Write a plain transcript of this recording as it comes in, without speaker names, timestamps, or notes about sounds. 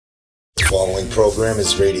following program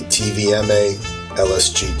is rated TVMA,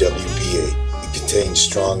 LSGWB8. It contains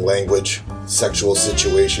strong language, sexual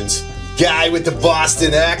situations, guy with the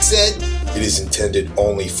Boston accent. It is intended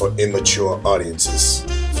only for immature audiences.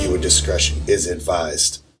 Viewer discretion is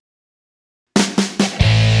advised.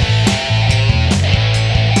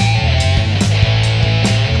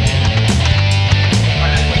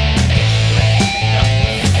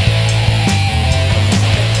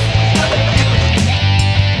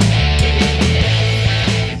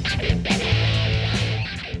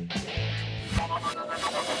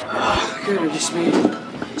 Good, I just made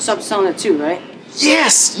it. Sub's on it too, right?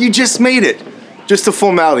 Yes, you just made it. Just a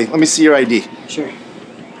formality. Let me see your ID. Sure.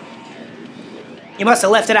 You must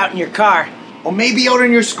have left it out in your car. Or maybe out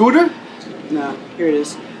on your scooter? No, here it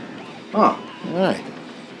is. Oh, all right.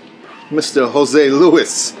 Mr. Jose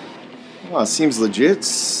Luis. Oh, seems legit.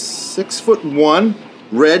 6'1",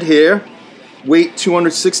 red hair, weight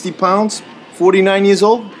 260 pounds, 49 years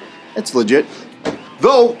old. That's legit.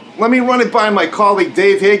 Though, let me run it by my colleague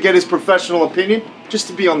Dave here, get his professional opinion, just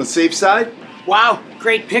to be on the safe side. Wow,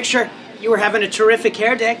 great picture. You were having a terrific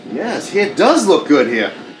hair day. Yes, hair does look good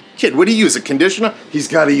here. Kid, what do you use, a conditioner? He's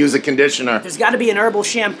got to use a conditioner. There's got to be an herbal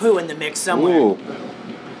shampoo in the mix somewhere. Ooh.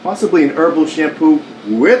 Possibly an herbal shampoo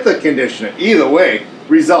with a conditioner. Either way,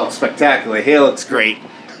 results spectacular. Hair looks great.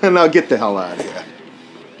 Now get the hell out of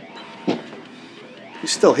here. You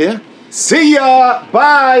still here? See ya!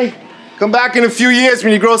 Bye! Come back in a few years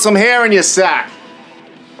when you grow some hair in your sack.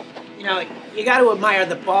 You know, you got to admire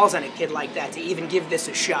the balls on a kid like that to even give this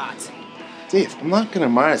a shot. Dave, I'm not gonna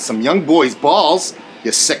admire some young boy's balls,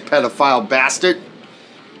 you sick pedophile bastard.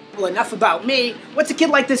 Well, enough about me. What's a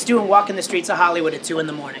kid like this doing walking the streets of Hollywood at 2 in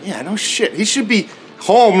the morning? Yeah, no shit. He should be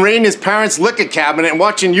home raiding his parents' liquor cabinet and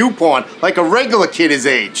watching YouPorn like a regular kid his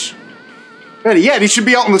age. Better yet, he should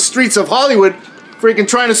be out in the streets of Hollywood freaking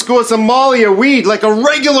trying to score some Molly or weed like a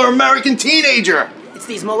regular American teenager. It's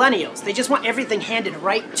these millennials. They just want everything handed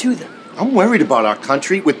right to them. I'm worried about our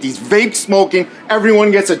country with these vape-smoking,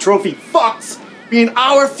 everyone gets a trophy fucks being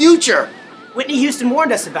our future. Whitney Houston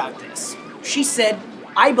warned us about this. She said,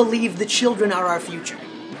 I believe the children are our future.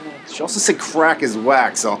 She also said crack is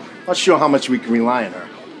whack, so I'm not sure how much we can rely on her.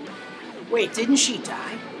 Wait, didn't she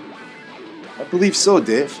die? I believe so,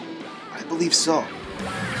 Dave. I believe so.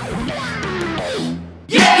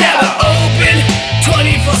 Yeah, we're open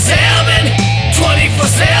 24/7,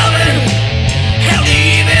 24/7. Hell,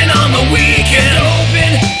 even on the weekend,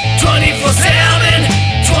 open 24/7,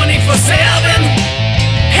 24/7.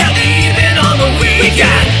 Hell, even on the weekend. We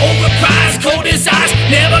got overpriced, cold as ice.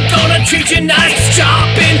 Never gonna treat you nice.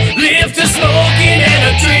 Shopping, live to smoking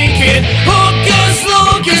and a drinking. Hookers,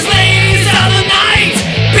 lookers, ladies of the night.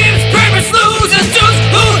 Pimps, perverts, losers, dudes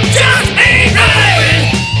who just ain't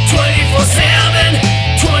right. 24/7,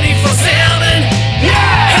 24/7. Yeah!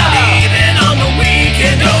 Hell, even on the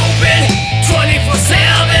weekend, open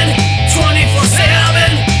 24/7,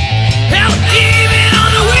 24/7. Hell, even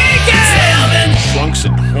on the weekend. 7. Drunks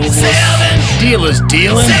and homeless. 7. Dealers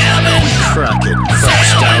dealing. 7. Cracking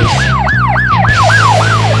crushed out.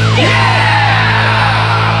 Yeah!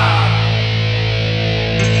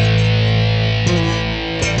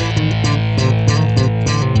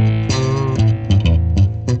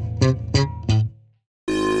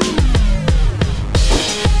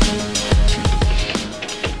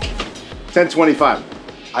 1025.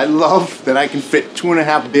 I love that I can fit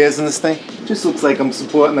 2.5 beers in this thing. Just looks like I'm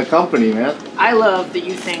supporting the company, man. I love that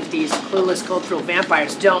you think these clueless cultural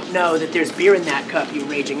vampires don't know that there's beer in that cup, you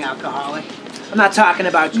raging alcoholic. I'm not talking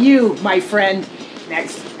about you, my friend.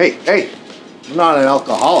 Next. Hey, I'm not an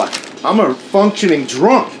alcoholic. I'm a functioning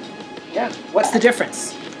drunk. Yeah, what's the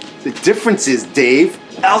difference? The difference is, Dave,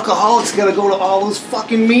 alcoholics gotta go to all those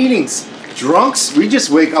fucking meetings. Drunks, we just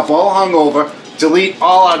wake up all hungover, delete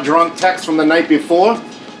all our drunk texts from the night before,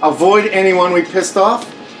 avoid anyone we pissed off,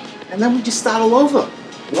 and then we just start all over.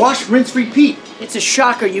 Wash, rinse, repeat. It's a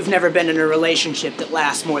shocker you've never been in a relationship that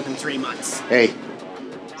lasts more than 3 months. Hey,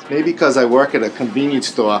 it's maybe because I work at a convenience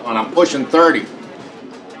store and I'm pushing 30.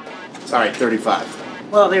 Sorry, 35.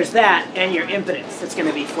 Well, there's that, and your impotence. That's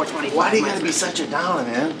gonna be 425. Why do you gotta be such a downer,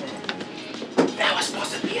 man? That was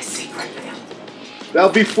supposed to be a secret, man. That'll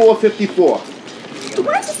be 454. Do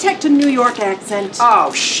I detect a New York accent?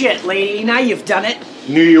 Oh, shit, lady. Now you've done it.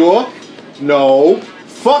 New York? No.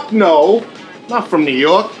 Fuck no. Not from New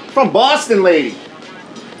York. From Boston, lady.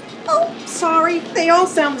 Oh, sorry. They all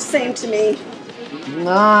sound the same to me.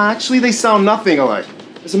 Nah, actually they sound nothing alike.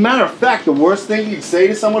 As a matter of fact, the worst thing you can say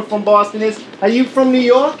to someone from Boston is, are you from New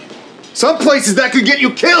York? Some places that could get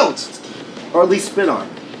you killed. Or at least spit on.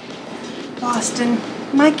 Boston.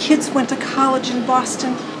 My kids went to college in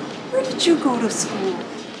Boston. Where did you go to school?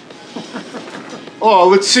 Oh,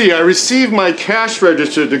 let's see. I received my cash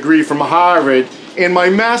register degree from Harvard and my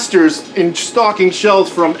master's in stocking shelves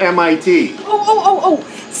from MIT. Oh.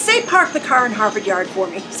 Say park the car in Harvard Yard for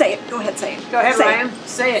me. Say it. Go ahead, say it. Go ahead, say Ryan. It.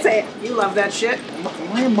 Say it. Say it. You love that shit. Am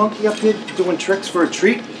I a monkey up here doing tricks for a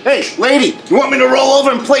treat? Hey, lady, you want me to roll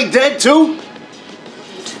over and play dead too?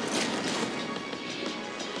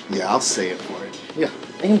 Yeah, I'll say it for you. Yeah,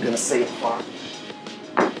 I'm gonna say it for you.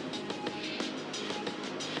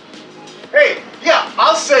 Hey, yeah,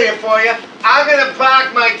 I'll say it for you. I'm gonna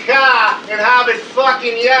park my car in Harvard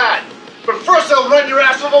fucking Yard. But first I'll run your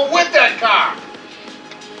ass over with that car.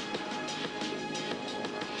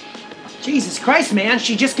 Jesus Christ, man.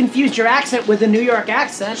 She just confused your accent with a New York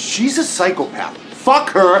accent. She's a psychopath.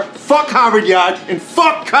 Fuck her, fuck Harvard Yard, and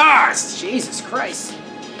fuck cars! Jesus Christ.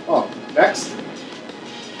 Oh, next.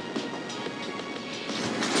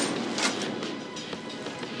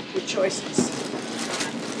 Good choices.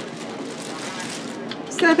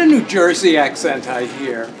 Is that a New Jersey accent I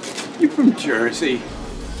hear? You from Jersey?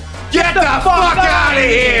 Get the fuck out of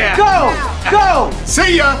here! Go!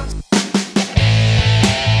 See ya!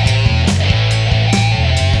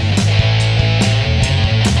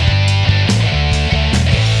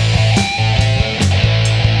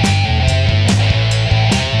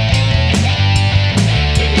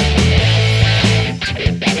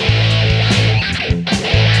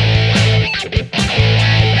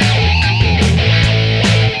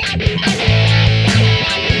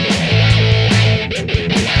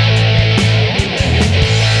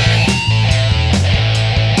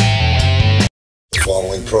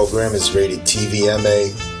 Program is rated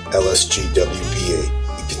TVMA, LSGWPA.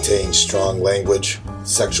 It contains strong language,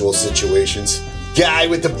 sexual situations. Guy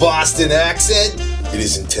with the Boston accent? It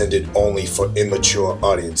is intended only for immature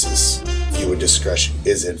audiences. Viewer discretion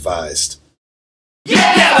is advised.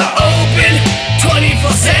 Never open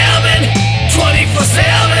 24/7,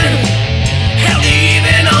 24/7. Hell,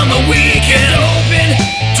 even on the weekend, open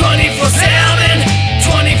 24/7,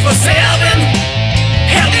 24/7.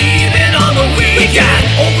 Hell, even on the weekend. We got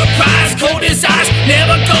overpriced, cold as ice,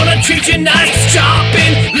 never gonna treat you nice.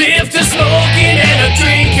 Shopping, live to smoking and a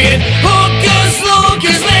drinking. Hookers,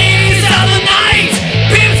 lookers, ladies of the night.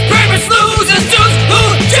 Pimps, perverts, losers, dudes who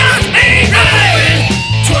just ain't right.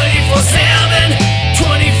 24/7,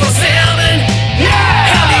 24/7.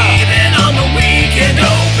 Yeah! Hell, even on the weekend,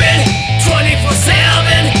 open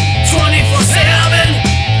 24/7, 24/7.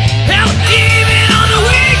 Hell, even on the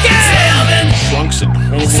weekend. 7, Drunks and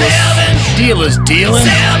homeless. 7, Dealers dealing.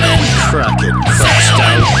 7, Cracking. Crashed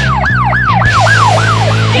 7. out.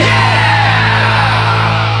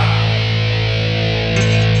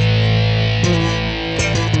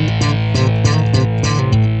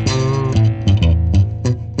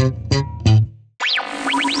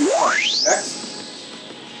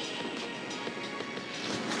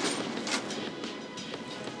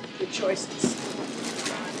 Good choices.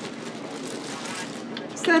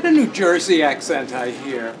 Is that a New Jersey accent I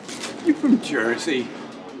hear? You from Jersey?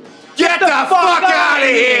 Get the fuck out of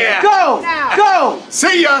here! Go!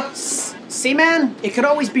 See ya! See, man? It could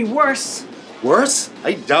always be worse. Worse?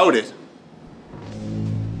 I doubt it.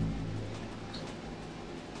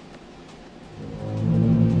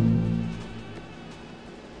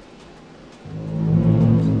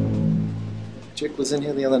 Chick was in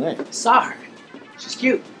here the other night. Saw her. She's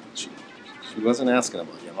cute. She wasn't asking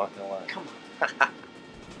about you, I'm not gonna lie. Come on.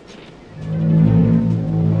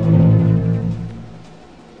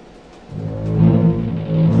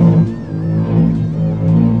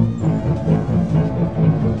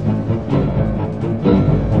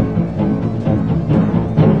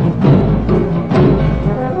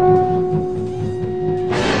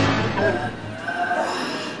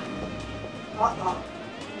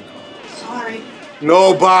 Sorry.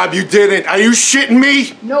 No, Bob, you didn't. Are you shitting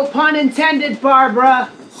me? No pun intended,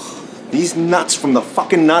 Barbara. These nuts from the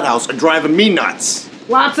fucking nut house are driving me nuts.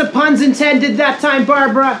 Lots of puns intended that time,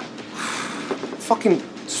 Barbara. Fucking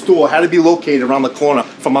store had to be located around the corner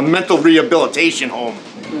from a mental rehabilitation home.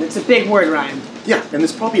 It's a big word, Ryan. Yeah, and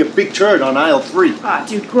there's probably a big turd on aisle 3. Ah,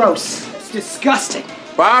 dude, gross. It's disgusting.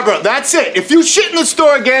 Barbara, that's it. If you shit in the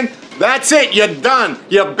store again, that's it. You're done.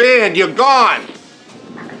 You're banned. You're gone.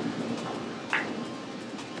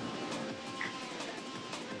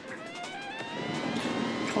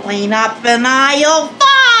 Clean up in aisle 5.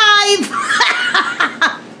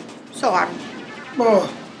 Sorry. Oh.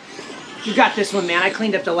 You got this one, man. I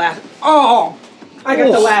cleaned up the last. Oh! I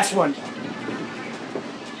got the last one.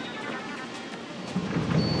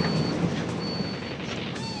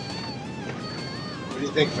 What do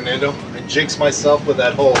you think, Fernando? I jinxed myself with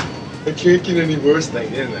that whole "it can't get any worse" thing,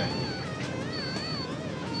 didn't I?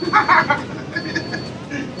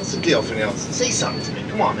 What's the deal, Fernell? Say something to me.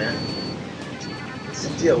 Come on, man. What's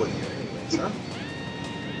the deal with you anyways, huh?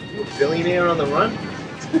 You a billionaire on the run?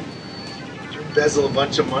 Did you embezzle a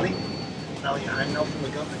bunch of money? Now you're hiding out from the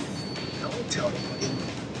government? Don't tell anybody.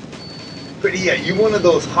 But yeah, you one of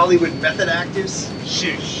those Hollywood method actors?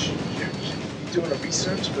 Shush. You doing a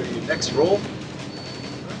research for your next role?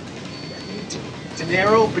 De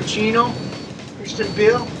Niro, Pacino, Christian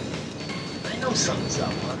Bale? I know something's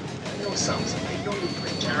up, huh? I know something's up. I know you'll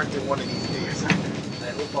play character one of these days. I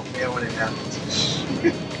hope I'm there when it happens.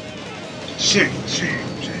 Shit.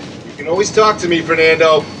 You can always talk to me,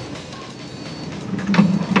 Fernando.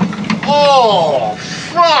 Oh,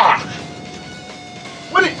 fuck!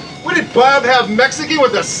 What did Bob have Mexican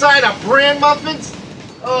with a side of bran muffins?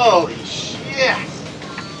 Holy shit!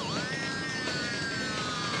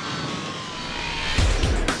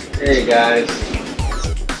 Hey guys.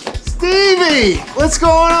 Stevie! What's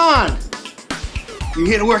going on? You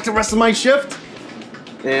here to work the rest of my shift?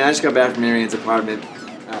 Yeah, I just got back from Marianne's apartment.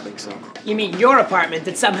 I don't think so. You mean your apartment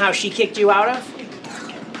that somehow she kicked you out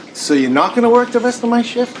of? So you're not gonna work the rest of my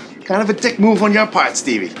shift? Kind of a dick move on your part,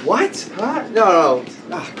 Stevie. What? Huh? No.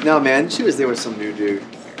 No, man. She was there with some new dude.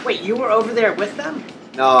 Wait, you were over there with them?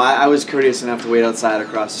 No, I was courteous enough to wait outside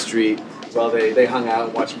across the street while they hung out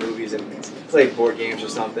and watched movies and played board games or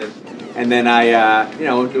something. And then I,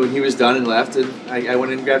 when he was done and left, I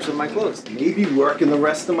went in and grabbed some of my clothes. Maybe working the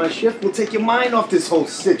rest of my shift will take your mind off this whole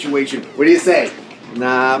situation. What do you say?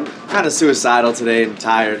 Nah, I'm kind of suicidal today and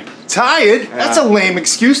tired. Tired? Yeah. That's a lame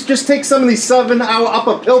excuse. Just take some of these 7-hour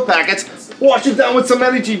upper pill packets, wash it down with some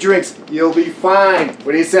energy drinks. You'll be fine.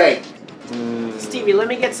 What do you say? Stevie, let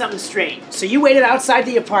me get something straight. So you waited outside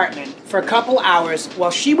the apartment for a couple hours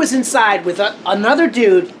while she was inside with another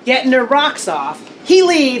dude getting her rocks off. He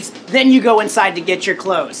leaves, then you go inside to get your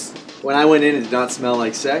clothes. When I went in, it did not smell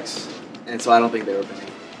like sex, and so I don't think they were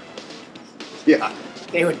banging. Yeah,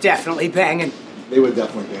 They were definitely banging. they were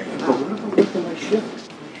definitely banging. But we're not working my shift.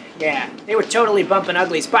 Yeah, they were totally bumping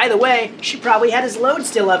uglies. By the way, she probably had his load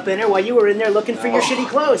still up in her while you were in there looking for your shitty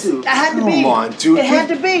clothes. Dude, That had to be. Come on, dude. It had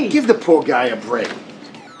to be. Give the poor guy a break.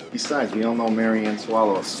 Besides, we all know Marianne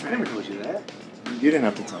swallows. I never told you that. You didn't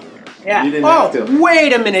have to tell me. Yeah. You didn't have to.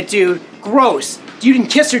 Wait a minute, dude. Gross. You didn't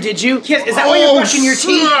kiss her, did you? Is that why you're brushing your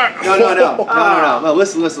teeth? No,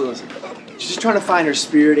 listen. She's just trying to find her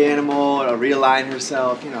spirit animal, or realign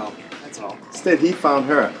herself, that's all. Instead, he found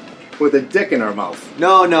her with a dick in her mouth.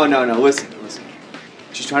 No, listen.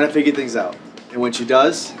 She's trying to figure things out. And when she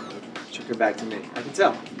does, she'll come back to me. I can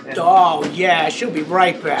tell. And Oh, yeah, she'll be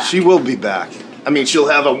right back. She will be back. I mean, she'll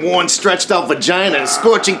have a worn, stretched out vagina and a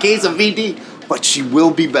scorching case of VD, but she will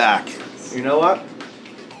be back. you know what?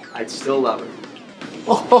 I'd still love her.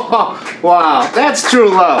 Oh, wow, that's true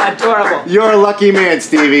love. Adorable. You're a lucky man,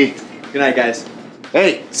 Stevie. Good night, guys.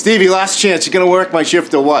 Hey, Stevie, last chance. You gonna work my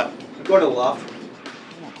shift or what? I'm going to the loft.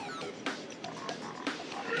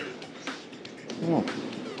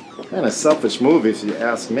 Kind of selfish move, if you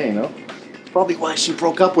ask me, no? Probably why she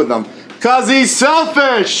broke up with him. 'Cause he's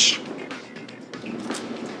selfish!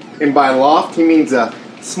 And by loft, he means a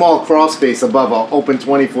small crawl space above an open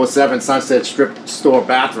 24/7 Sunset Strip store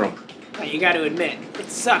bathroom. Well, you gotta admit, it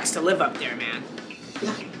sucks to live up there, man.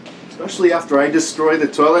 Especially after I destroy the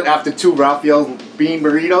toilet after 2 Raphael bean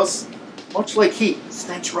burritos. Much like heat,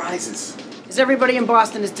 stench rises. Is everybody in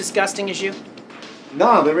Boston as disgusting as you?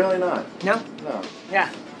 No, they're really not. No? No. Yeah,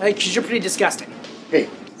 because you're pretty disgusting. Hey,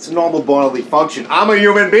 it's a normal bodily function. I'm a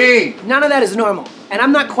human being! None of that is normal. And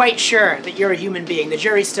I'm not quite sure that you're a human being. The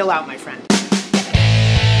jury's still out, my friend.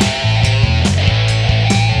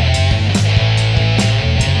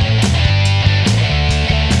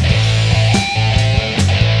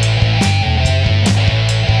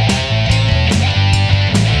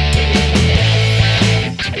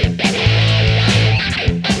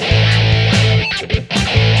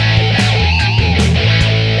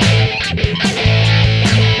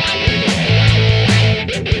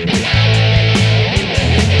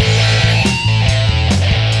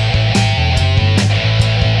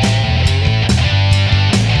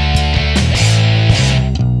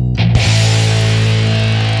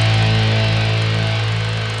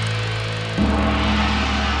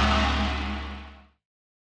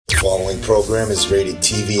 The following program is rated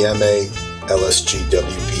TVMA,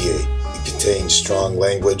 LSGWBA. It contains strong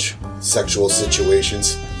language, sexual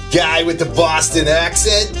situations, guy with the Boston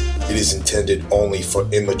accent. It is intended only for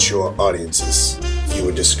immature audiences.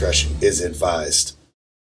 Viewer discretion is advised.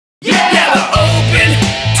 Never open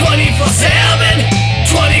 24/7,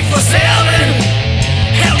 24/7.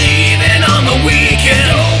 Hell, even on the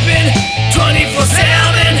weekend, open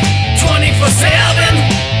 24/7, 24/7.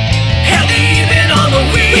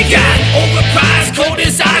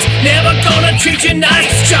 gonna treat you nice.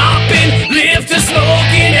 Shopping, live to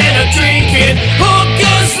smoking and a drinking.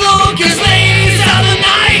 Hookers, lookers, ladies of the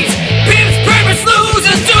night. Pimps, purpose,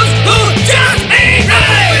 losers, dudes who just ain't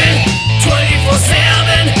right.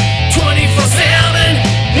 24/7, 24/7.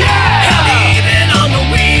 Yeah! Hell, even on the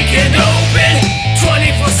weekend open.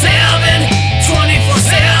 24/7,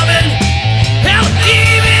 24/7. Hell,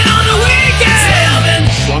 even on the weekend. 7,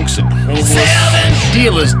 Drunks and homeless. 7,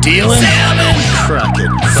 Dealers dealing. 7. Cracking.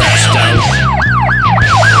 Crashed out.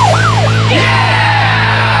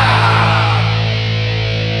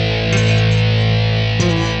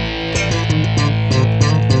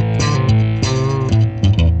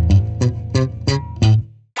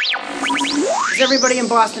 Is everybody in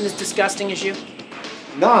Boston as disgusting as you?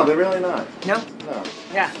 No, they're really not. No? No.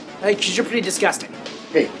 Yeah, because you're pretty disgusting.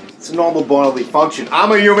 Hey, it's a normal bodily function.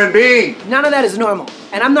 I'm a human being. None of that is normal.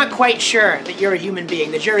 And I'm not quite sure that you're a human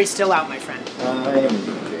being. The jury's still out, my friend. I am a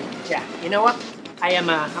human being. Yeah, you know what? I'm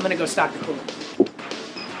gonna go stock the cooler.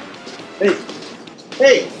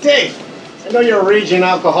 Hey, Dave! I know you're a raging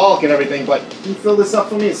alcoholic and everything, but can you fill this up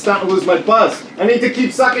for me? It's starting to lose my buzz. I need to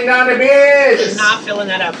keep sucking down the beers! I'm not filling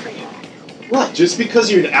that up for you. What, just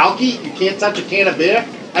because you're an alkie, you can't touch a can of beer?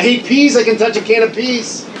 I hate peas, I can touch a can of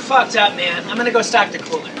peas. You're fucked up, man. I'm gonna go stock the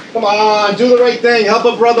cooler. Come on, do the right thing, help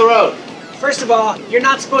a brother out. First of all, you're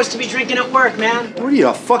not supposed to be drinking at work, man. What are you,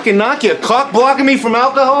 a fucking knock? You a cock blocking me from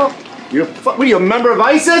alcohol? What are you, a member of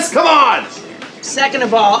ISIS? Come on! Second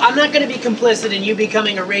of all, I'm not gonna be complicit in you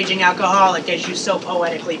becoming a raging alcoholic, as you so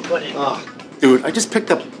poetically put it. Oh, dude, I just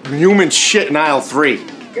picked up human shit in aisle 3.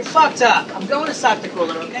 You're fucked up. I'm going to stock the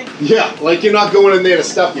cooler, okay? Yeah, like you're not going in there to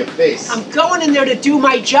stuff your face. I'm going in there to do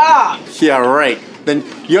my job. Yeah, right. Then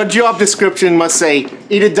your job description must say,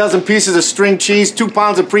 eat a dozen pieces of string cheese, 2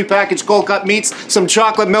 pounds of prepackaged cold cut meats, some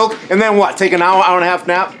chocolate milk, and then what, take an hour and a half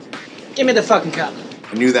nap? Give me the fucking cup.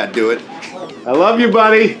 I knew that'd do it. I love you,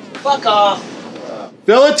 buddy. Fuck off.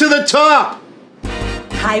 Fill it to the top.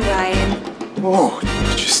 Hi, Ryan. Oh,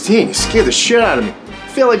 Justine, you scared the shit out of me. I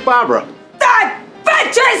feel like Barbara. That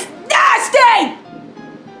bitch is nasty!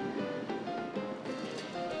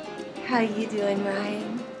 How you doing,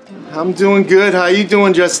 Ryan? I'm doing good. How you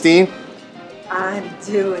doing, Justine? I'm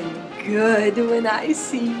doing good when I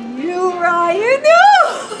see you, Ryan.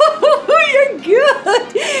 Oh, you're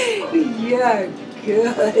good. You're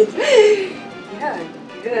good. You're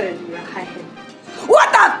good, Ryan.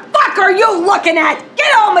 What the fuck are you looking at?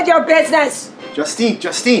 Get on with your business!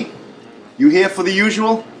 Justine, you here for the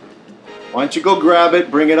usual? Why don't you go grab it,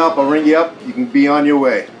 bring it up, I'll ring you up, you can be on your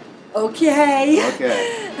way. Okay.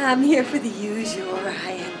 Okay. I'm here for the usual,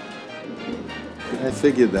 Ryan. I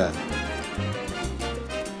figured that.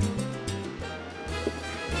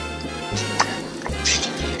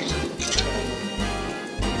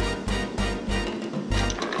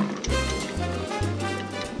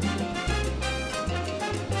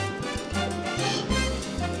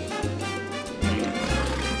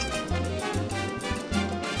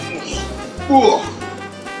 Ooh,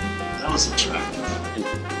 that was attractive.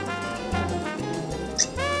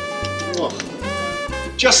 Oh.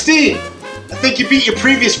 Justine, I think you beat your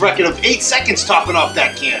previous record of 8 seconds topping off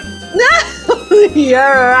that can. You're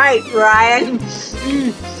right, Ryan.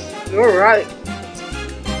 You're right.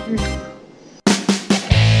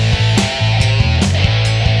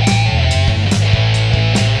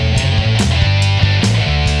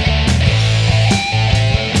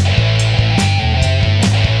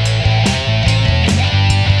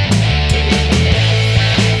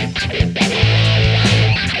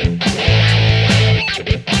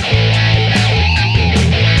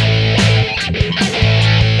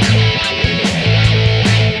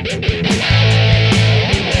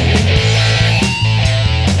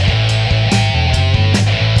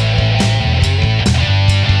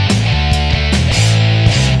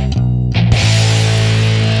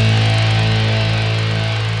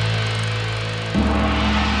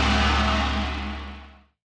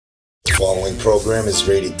 The following program is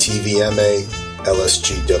rated TVMA,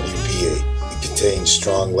 LSGWBA. It contains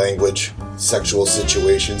strong language, sexual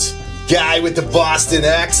situations, guy with the Boston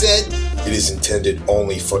accent. It is intended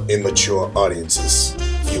only for immature audiences.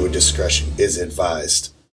 Viewer discretion is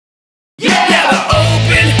advised. Yeah, we're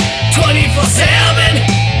open 24/7,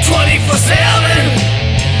 24/7.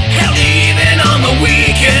 Hell, even on the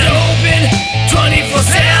weekend, open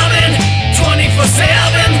 24/7,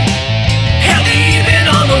 24/7. Hell, even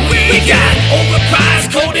on the weekend. We got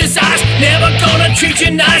overpriced, cold as ice, never gonna treat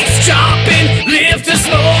you nice. Shopping, live to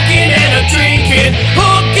smoking and a drinking.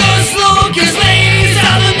 Hookers, lookers, ladies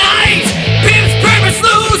of the night. Pimps, purpose,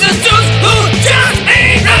 losers, dudes who just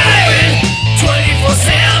ain't right.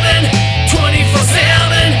 24/7,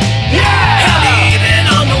 24/7. Yeah!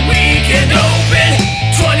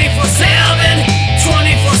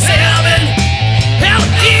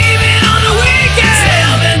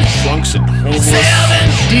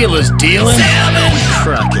 dealers dealing.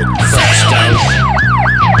 Cracking. Crashed out.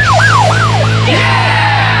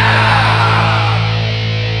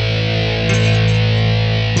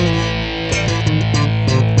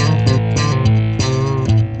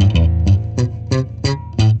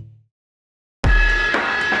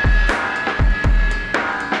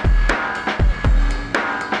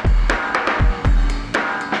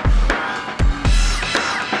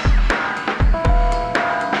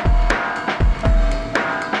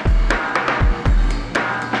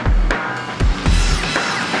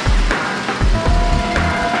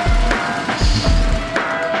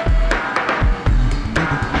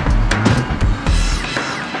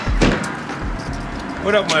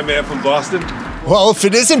 What up, my man from Boston? Well, if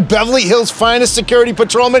it isn't Beverly Hills' finest security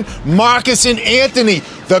patrolman, Marcus and Anthony,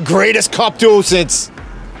 the greatest cop duo since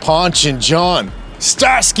Ponch and John,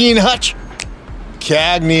 Starsky and Hutch,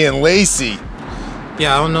 Cagney and Lacey.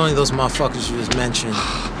 Yeah, I don't know any of those motherfuckers you just mentioned.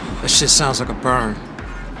 That shit sounds like a burn.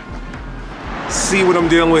 See what I'm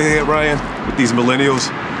dealing with here, Ryan? With these millennials?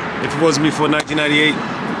 If it wasn't before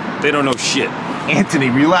 1998, they don't know shit. Anthony,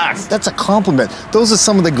 relax. That's a compliment. Those are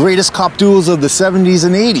some of the greatest cop duos of the 70s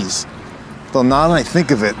and 80s. Though now that I think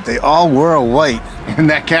of it, they all were white. And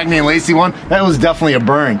that Cagney and Lacey one, that was definitely a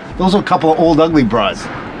burn. Those were a couple of old ugly bras.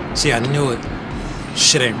 See, I knew it.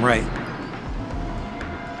 Shit ain't right.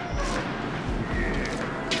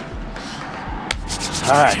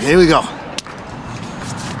 All right, here we go.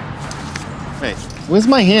 Wait, where's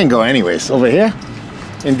my hand go anyways? Over here?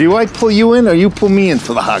 And do I pull you in or you pull me in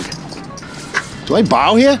for the hug? Do I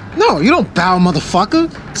bow here? No, you don't bow,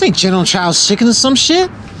 motherfucker. This ain't General Child's chicken or some shit.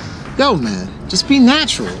 Yo, man, just be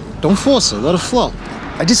natural. Don't force it, let it flow.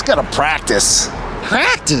 I just gotta practice.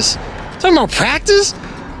 Practice? Talking about practice?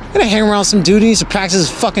 You gonna hang around some dude who needs to practice his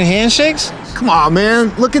fucking handshakes? Come on,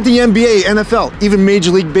 man. Look at the NBA, NFL, even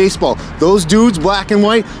Major League Baseball. Those dudes, black and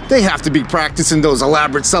white, they have to be practicing those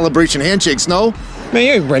elaborate celebration handshakes, no? Man,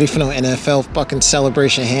 you ain't ready for no NFL fucking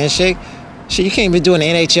celebration handshake. Shit, you can't even do an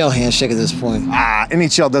NHL handshake at this point.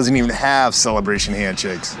 NHL doesn't even have celebration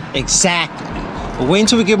handshakes. Exactly. But wait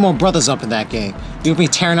until we get more brothers up in that game. You'll be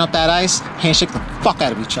tearing up that ice, handshake the fuck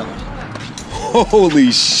out of each other. Holy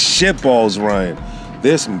shitballs, Ryan.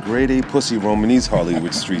 There's some grade A pussy roaming these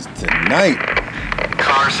Hollywood streets tonight.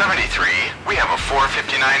 Car 73, we have a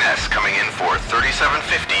 459S coming in for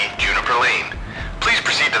 3750 Juniper Lane. Please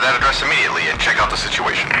proceed to that address immediately and check out the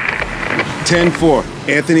situation. 10-4.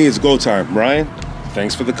 Anthony, it's go time. Ryan,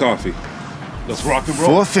 thanks for the coffee. Let's rock and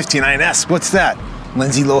roll. 459S, what's that?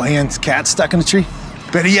 Lindsay Lohan's cat stuck in a tree?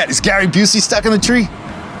 Better yet, is Gary Busey stuck in a tree?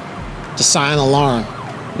 Just silent alarm.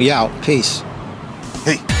 We out. Peace.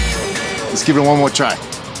 Hey, let's give it one more try.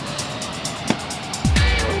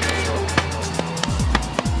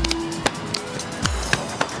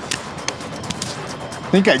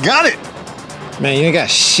 Think I got it. Man, you ain't got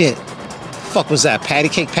shit. Fuck was that? Patty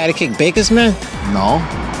cake bakers, man? No.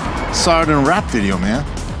 Saw it in a rap video, man.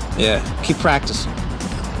 Yeah, keep practicing.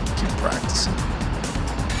 Keep practicing.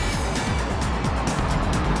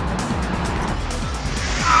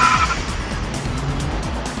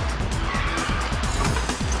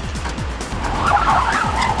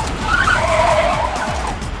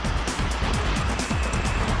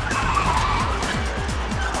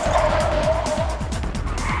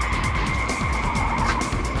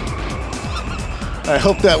 I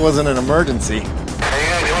hope that wasn't an emergency.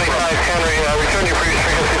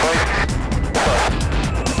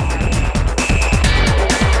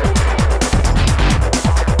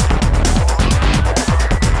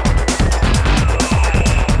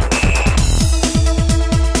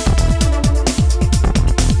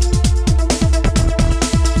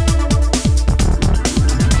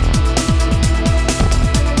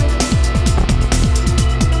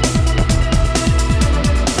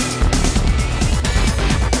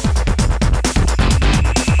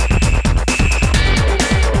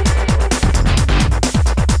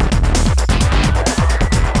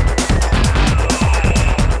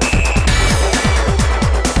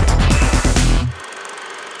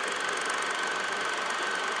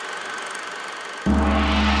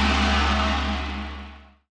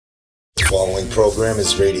 The following program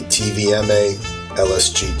is rated TVMA,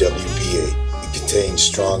 LSGWBA. It contains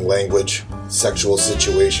strong language, sexual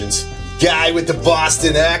situations, guy with the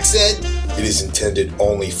Boston accent. It is intended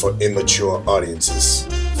only for immature audiences.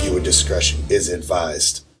 Viewer discretion is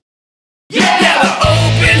advised. Yeah, we're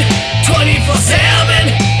open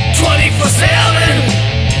 24/7, 24/7.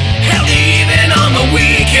 Hell, even on the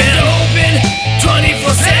weekend, open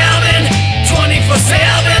 24/7,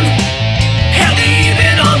 24/7. Hell,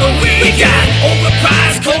 even on the weekend. We got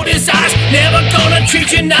overpriced, cold as ice. Never gonna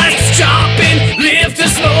treat you nice. Shopping, live to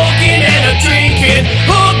smoking and a drinking.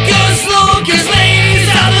 Hookers, lookers, ladies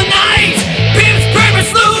of the night. Pimps,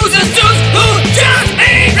 perverts, losers, dudes who just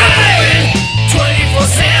ain't right.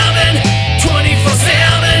 24/7,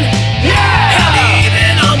 24/7. Yeah! And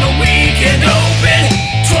even on the weekend open.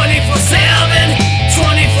 24/7,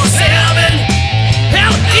 24/7.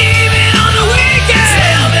 Hell, even on the weekend.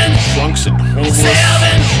 7, Drunks and homeless.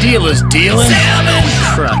 7, Dealers dealing. 7,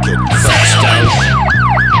 Cracking. Crashed out.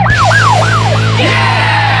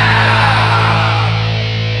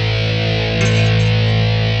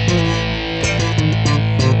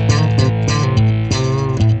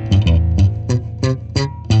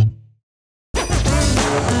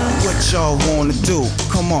 What y'all wanna do?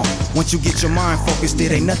 Come on, once you get your mind focused,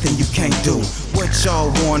 it ain't nothing you can't do. What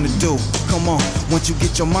y'all wanna do? Come on, once you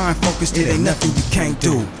get your mind focused, it ain't nothing you can't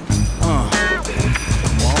do. Come on,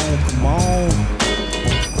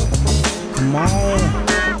 come on.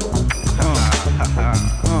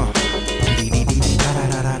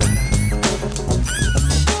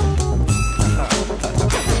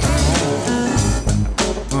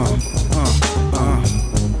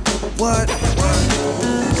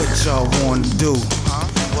 What y'all wanna do?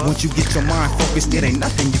 Once you get your mind focused, it ain't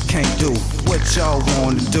nothing you can't do. What y'all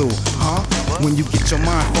wanna do? When you get your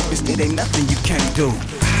mind focused, it ain't nothing you can't do.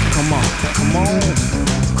 Come on, come on,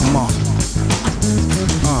 come on.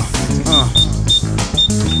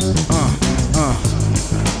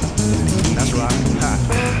 That's right.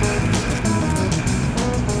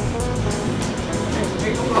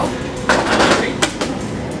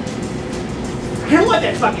 I don't want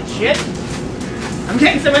that fucking shit. I'm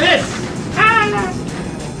getting some of this.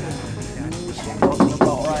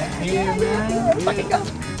 Fucking go.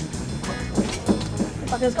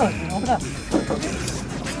 Fuck is going? Open up.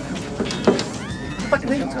 Fucking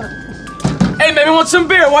let's go. Hey, maybe want some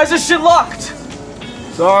beer. Why is this shit locked?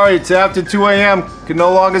 Sorry, it's after 2 a.m. Can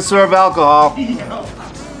no longer serve alcohol.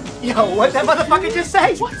 Yo, what that motherfucker just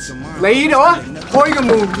say? What? Later,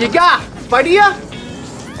 Hoigamoon, you got? Buddia?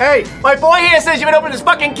 Hey, my boy here says you've been opening this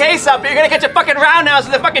fucking case up, but you're gonna get your fucking roundhouse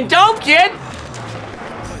with the fucking dope, kid!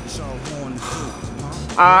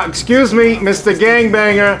 Excuse me, Mr.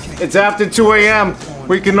 Gangbanger. It's after 2 a.m.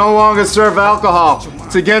 We can no longer serve alcohol.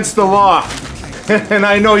 It's against the law. And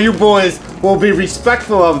I know you boys will be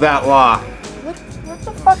respectful of that law. What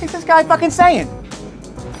the fuck is this guy fucking saying?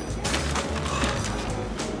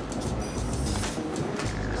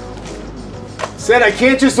 Said I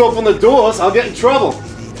can't just open the doors. I'll get in trouble.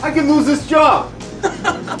 I can lose this job.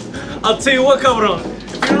 I'll tell you what, Cabron.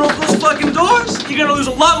 If you don't open those fucking doors, you're gonna lose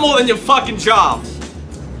a lot more than your fucking job.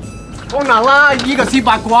 當然啦，呢個小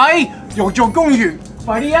白鬼又做公寓，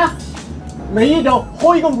快啲啊！你呢度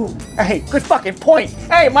開個門。Hey, good fucking point.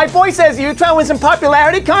 Hey, my boy says you trying to win some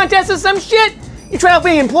popularity contest or some shit. You trying to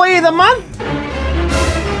be employee of the month?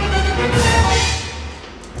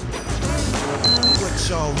 What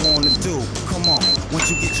y'all wanna do? Come on, once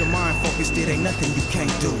you get your mind focused, it ain't nothing you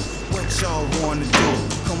can't do. What y'all wanna do?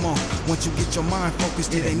 Come on, once you get your mind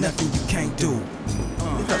focused, it ain't nothing you can't do.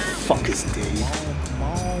 What the fuck is Dave?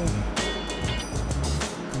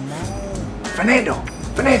 Fernando!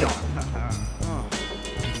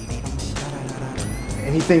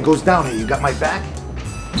 Anything goes down here, you got my back?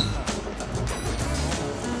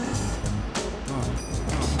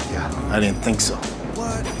 Yeah, I didn't think so.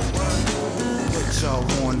 What y'all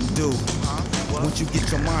wanna do? Once you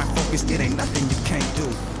get your mind focused, it ain't nothing you can't do.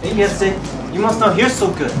 Hey, Jesse, you must not hear so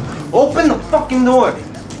good. Open the fucking door.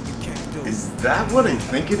 Is that what I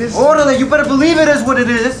think it is? Orderly, you better believe it is what it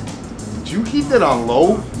is. Did you keep that on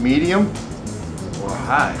low, medium, or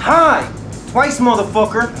high? High! Twice,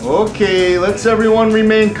 motherfucker. Okay, let's everyone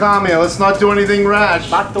remain calm here. Let's not do anything rash.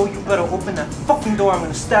 Bato, you better open that fucking door. I'm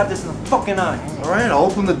gonna stab this in the fucking eye. Alright, I'll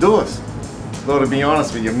open the doors. Though, to be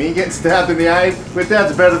honest with you, me getting stabbed in the eye with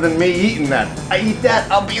that's better than me eating that. I eat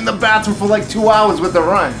that, I'll be in the bathroom for like 2 hours with the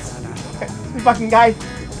runs. The fucking guy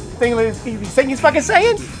thing he's fucking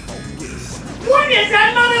saying? What is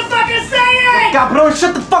that motherfucker saying? Cabron,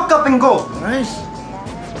 shut the fuck up and go. Nice.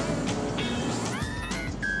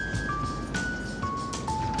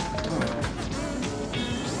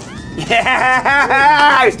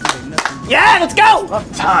 Yeah! Yeah, let's go!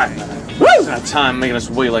 About time. Woo! It's not time making us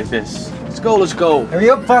wait like this. Let's go, let's go. Hurry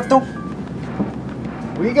up, Bato.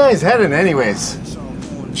 Where you guys heading anyways?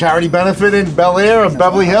 Charity benefit in Bel Air or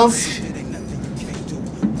Beverly Hills?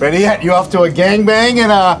 Better yet, you off to a gangbang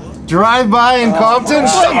and a drive-by in Compton?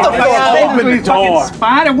 Shut the fuck up! Open the door.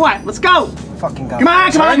 Spot or what? Let's go! Fucking guy. Come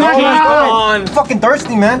on! On. Fucking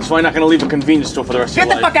thirsty, man. So I'm not gonna leave a convenience store for the rest Get of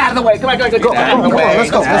the your life. fuck out of the way! Come on, go.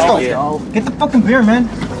 Let's go. Yeah. Get the fucking beer, man.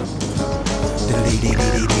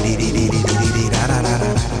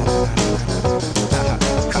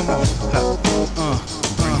 Come on,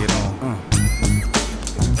 bring it on.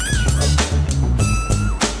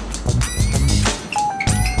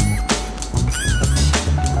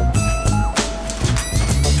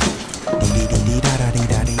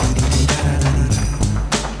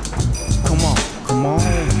 Come on.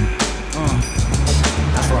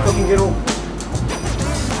 Fucking get over.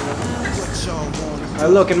 Hey,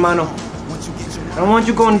 look, hermano. I don't want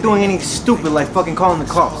you going and doing anything stupid like fucking calling the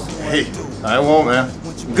cops. Hey, I won't, man.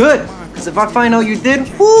 Good, because if I find out you did,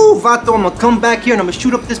 whoo, vato, I'm gonna come back here and I'm gonna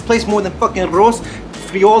shoot up this place more than fucking arroz,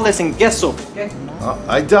 frijoles, and queso. Okay?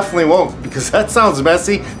 I definitely won't, because that sounds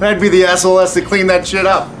messy, and I'd be the asshole that has to clean that shit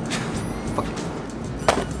up.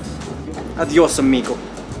 Adios, amigo.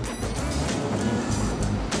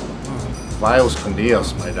 Vios con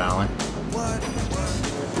Dios, my darling.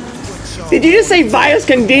 Did you just say Vios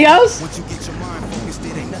con Dios?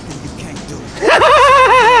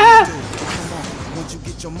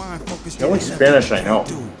 The only Spanish I know.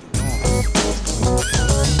 Come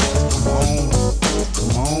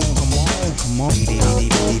on.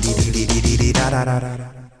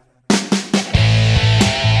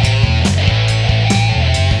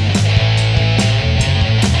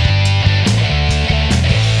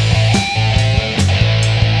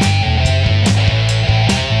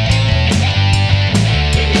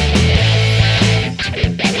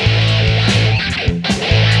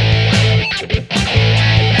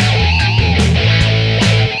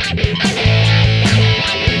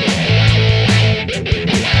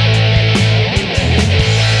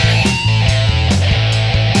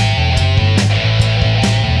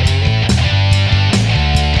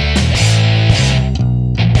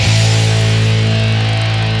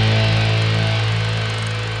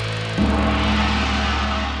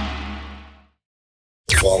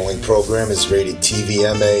 The following program is rated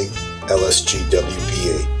TVMA,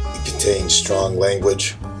 LSGWBA. It contains strong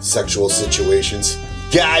language, sexual situations,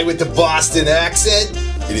 guy with the Boston accent.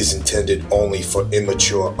 It is intended only for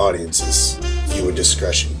immature audiences. Viewer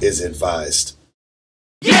discretion is advised.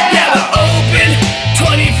 Yeah, we're open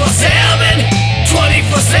 24/7,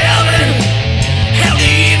 24/7. Hell,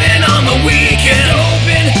 even on the weekend,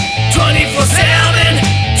 open 24/7,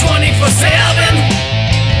 24/7.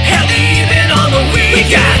 Hell, even on the weekend. We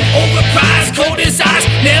got overpriced, cold as ice,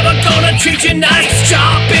 never gonna treat you nice.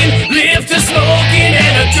 Shopping, lifting, smoking,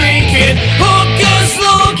 and a drinking. Hookers,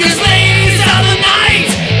 lookers, ladies of the night.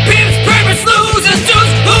 Pimps, perverts, losers,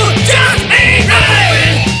 dudes who just ain't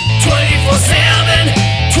right. 24/7,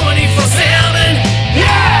 24/7.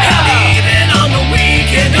 Yeah! Hell, even on the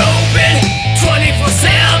weekend, open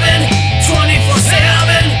 24/7,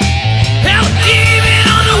 24/7. Hell, even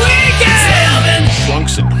on the weekend. 7,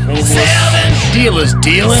 Drunks and homeless. 7, Dealers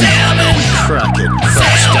dealing. 7, Cracking.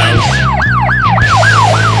 Crashed out.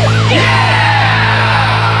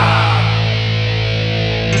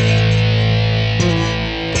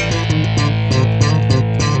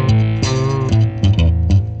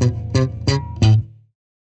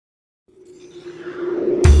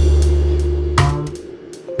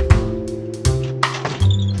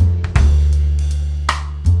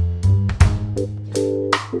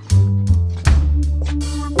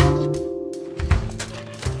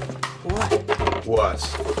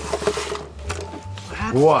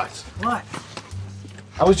 What? What?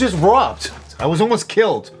 I was just robbed. I was almost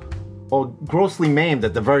killed. Or grossly maimed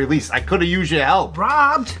at the very least. I could have used your help.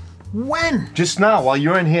 Robbed? When? Just now, while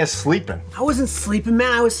you're in here sleeping. I wasn't sleeping,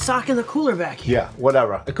 man. I was stocking the cooler back here. Yeah,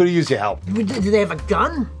 whatever. I could have used your help. Did they have a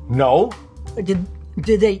gun? No. Did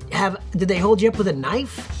they hold you up with a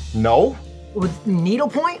knife? No. With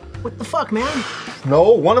needlepoint? What the fuck, man?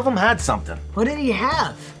 No, one of them had something. What did he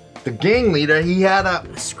have? The gang leader, he had a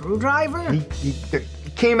screwdriver? He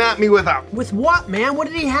came at me with a... With what, man? What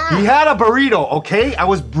did he have? He had a burrito, okay? I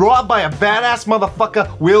was robbed by a badass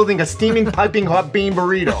motherfucker wielding a steaming, piping hot bean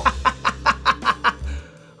burrito.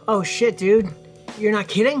 Oh shit, dude. You're not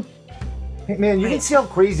kidding? Hey man, you didn't see how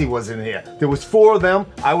crazy it was in here. There was 4 of them,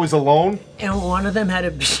 I was alone. And one of them had a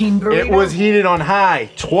bean burrito? It was heated on high,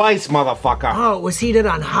 twice, motherfucker. Oh, it was heated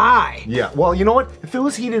on high. Yeah, well, you know what? If it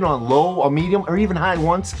was heated on low or medium or even high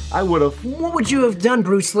once, I would have... What would you have done,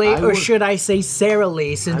 Bruce Lee? Or should I say Sarah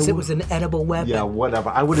Lee, since it was an edible weapon? Yeah, whatever.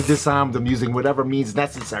 I would have disarmed them using whatever means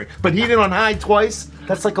necessary. But heated on high twice?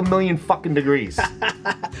 That's like 1,000,000 fucking degrees.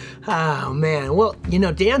 Oh, man. Well, you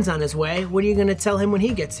know, Dan's on his way. What are you gonna tell him when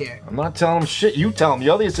he gets here? I'm not telling him shit. You tell him.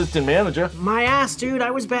 You're the assistant manager. My ass, dude. I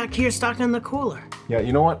was back here stocking the cooler. Yeah,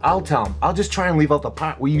 you know what? I'll tell him. I'll just try and leave out the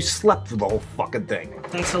part where you slept through the whole fucking thing.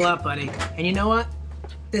 Thanks a lot, buddy. And you know what?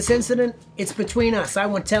 This incident, it's between us. I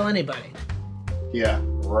won't tell anybody. Yeah,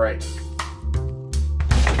 right.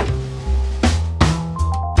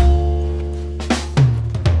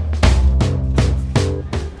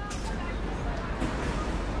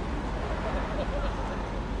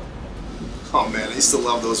 Oh man, I used to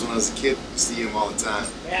love those when I was a kid. I used to eat them all the time.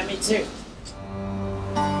 Yeah, me too.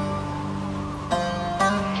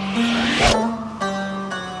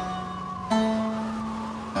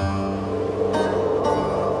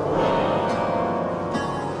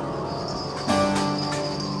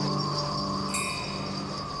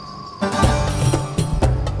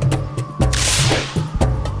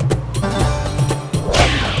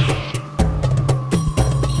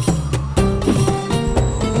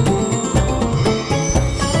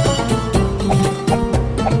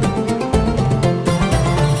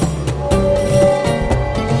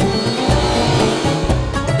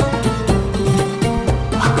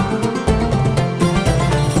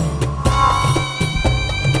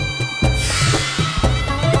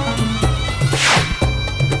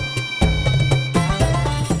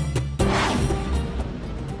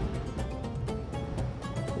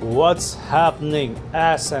 What's happening,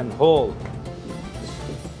 ass and hole?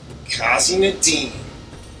 Kazi Nadeem,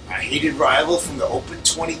 a hated rival from the Open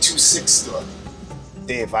 22-6 store.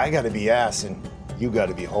 Dave, I gotta be ass and you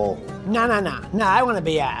gotta be whole. Nah, I wanna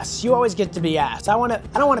be ass. You always get to be ass. I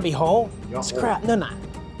don't wanna be whole. It's crap. No.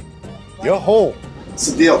 You're whole. What's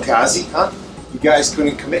the deal, Kazi, huh? You guys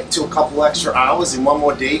couldn't commit to a couple extra hours and one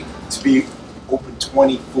more day to be open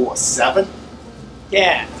 24/7?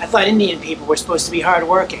 Yeah, I thought Indian people were supposed to be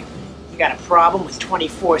hardworking. You got a problem with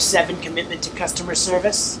 24/7 commitment to customer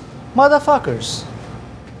service? Motherfuckers,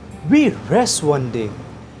 we rest one day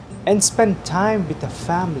and spend time with the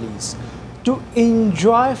families to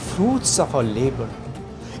enjoy fruits of our labor.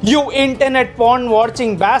 You internet porn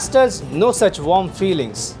watching bastards, no such warm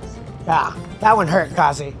feelings. Ah, that one hurt,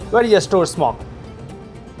 Kazi. Where is your store smoke?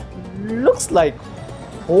 Looks like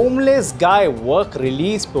homeless guy work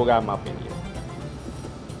release program up in here.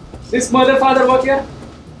 This motherfucker work here?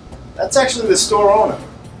 That's actually the store owner.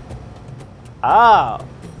 Ah,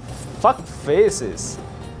 fuck faces.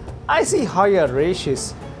 I see how your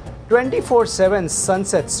racist 24/7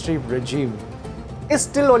 Sunset Strip regime is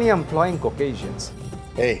still only employing Caucasians.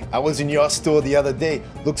 Hey, I was in your store the other day.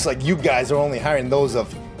 Looks like you guys are only hiring those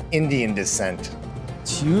of Indian descent.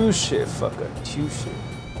 Touche, fucker, touche.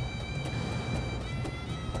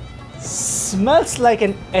 Smells like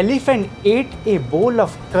an elephant ate a bowl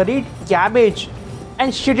of curried cabbage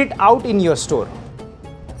and shit it out in your store.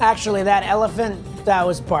 Actually, that elephant, that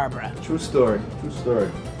was Barbara. True story. True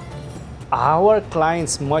story. Our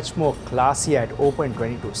client's much more classy at Open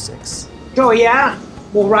 22-6. Oh, yeah?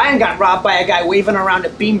 Well, Ryan got robbed by a guy waving around a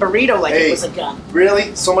bean burrito like it was a gun.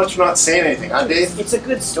 Really? So much for not saying anything, huh, Dave? It's a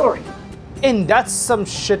good story. And that's some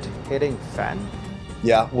shit-hitting fan.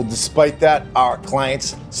 Yeah, well, despite that, our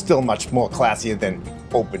client's still much more classier than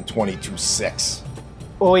Open 22-6.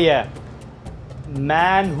 Oh yeah.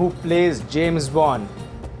 Man who plays James Bond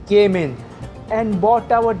came in and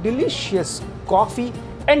bought our delicious coffee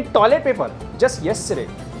and toilet paper just yesterday.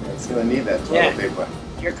 It's gonna need that toilet paper.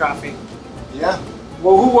 Your coffee. Yeah?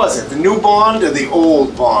 Well, who was it? The new Bond or the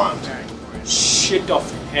old Bond? Shit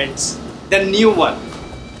off heads. The new one.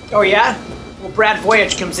 Oh, yeah? Well, Brad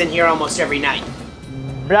Voyage comes in here almost every night.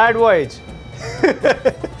 Brad Voyage.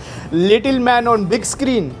 Little man on big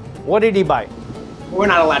screen. What did he buy? We're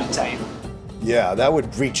not allowed to tell you. Yeah, that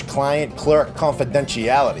would breach client-clerk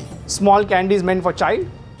confidentiality. Small candies meant for child?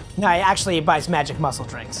 No, actually, he buys magic muscle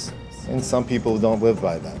drinks. And some people don't live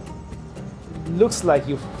by that. Looks like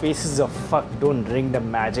you faces of fuck don't drink the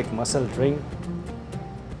magic muscle drink.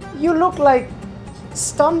 You look like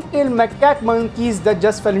stump-tailed macaque monkeys that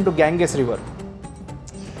just fell into Ganges River.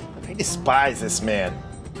 I despise this man.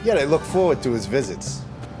 Yet I look forward to his visits.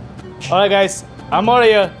 Alright guys, I'm out of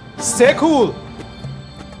here. Stay cool.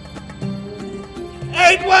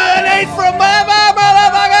 818 from Baba,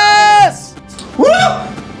 motherfuckers!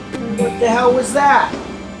 Woo! What the hell was that?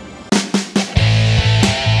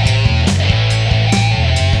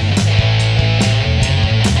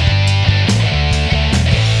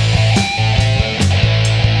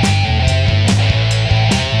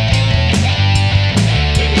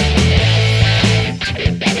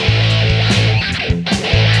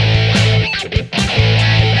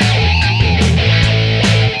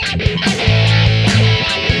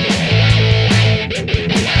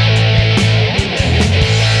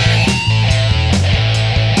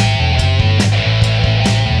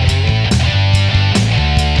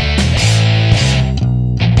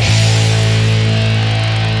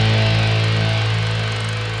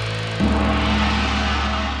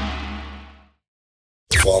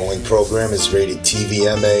 following program is rated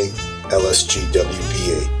TVMA,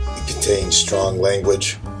 LSGWBA. It contains strong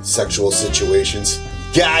language, sexual situations,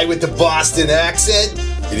 guy with the Boston accent.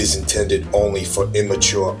 It is intended only for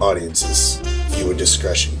immature audiences. Viewer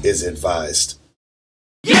discretion is advised.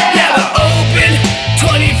 Yeah, we're open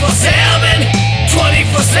 24/7,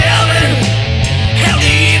 24/7. Hell,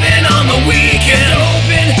 even on the weekend,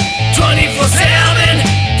 open 24/7,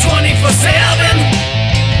 24/7.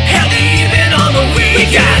 Hell, even on the weekend. We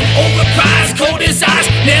got overpriced, cold as ice,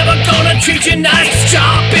 never gonna treat you nice.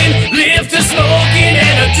 Shopping, live to smoking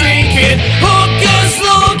and a drinking. Hookers,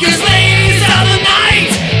 lookers, ladies of the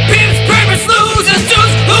night. Pimps, perverts, losers,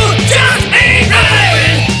 dudes who just ain't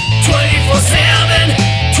right. 24/7,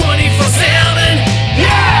 24/7.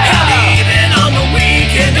 Yeah! Hell, even on the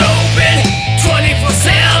weekend, open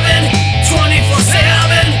 24/7,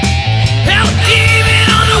 24/7. Hell, even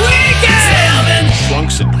on the weekend. 7,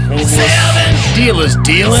 Drunks and homeless. 7, Dealers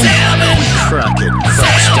dealing. 7, Cracking.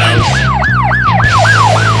 Crashed out.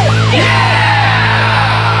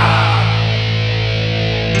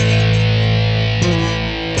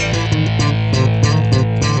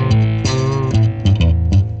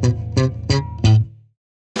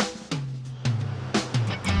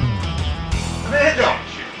 Amanda,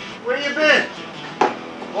 where you been?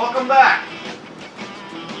 Welcome back.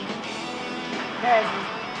 Hey.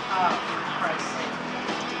 Oh, for Christ's sake.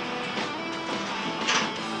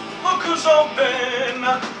 Look who's open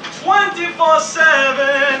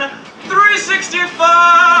 24/7,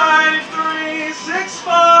 365,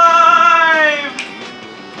 365.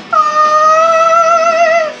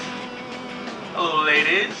 Hello,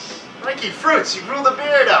 ladies. Frankie Fruits, you grew the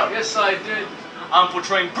beard out. Yes, I did. I'm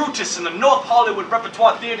portraying Brutus in the North Hollywood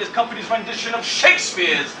Repertoire Theater's company's rendition of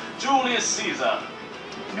Shakespeare's Julius Caesar.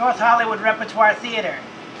 North Hollywood Repertoire Theater.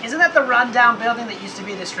 Isn't that the rundown building that used to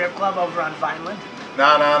be the strip club over on Vineland?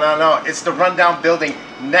 No. It's the rundown building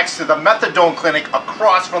next to the methadone clinic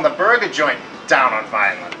across from the burger joint down on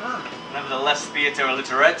Vineland. Nevertheless, theater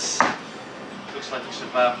illiterates. Looks like we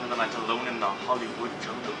survived another night alone in the Hollywood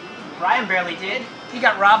jungle. Ryan barely did. He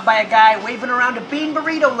got robbed by a guy waving around a bean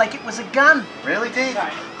burrito like it was a gun. Really, Dave?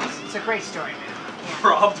 Sorry. It's a great story, man.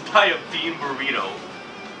 Robbed by a bean burrito.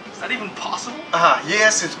 Is that even possible?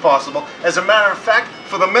 Yes, it's possible. As a matter of fact,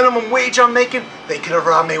 for the minimum wage I'm making, they could have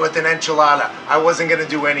robbed me with an enchilada. I wasn't gonna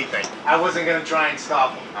do anything. I wasn't gonna try and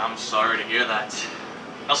stop them. I'm sorry to hear that.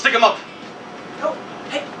 Now stick him up. Oh,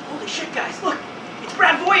 hey, holy shit, guys, look. It's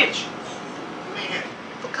Brad Voyage. Man,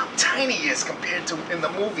 look how tiny he is compared to in the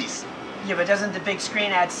movies. Yeah, but doesn't the big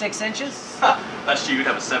screen add 6 inches? Last year you'd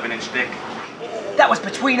have a 7-inch dick. That was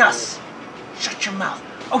between us. Shut your mouth.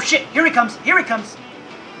 Oh shit, here he comes, here he comes.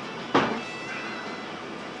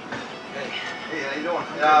 Hey, how you doing?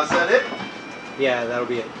 Is that it? Yeah, that'll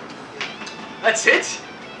be it. That's it?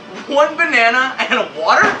 One banana and a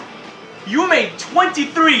water? You made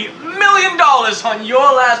 $23 million on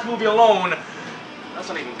your last movie alone. That's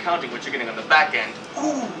not even counting what you're getting on the back end.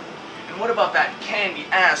 Ooh. And what about that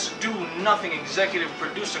candy-ass, do-nothing executive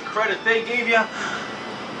producer credit they gave you?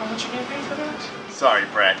 How much you getting paid for that? Sorry,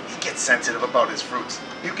 Brad. He gets sensitive about his fruits.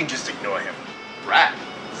 You can just ignore him. Brad?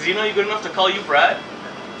 Does he know you good enough to call you Brad?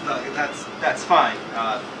 No, that's fine.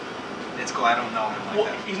 It's cool. I don't know him like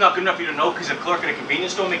that. He's not good enough for you to know because he's a clerk at a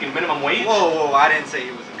convenience store making minimum wage? Whoa, I didn't say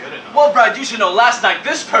he wasn't good enough. Well, Brad, you should know last night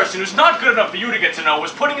this person who's not good enough for you to get to know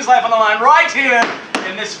was putting his life on the line right here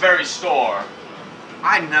in this very store.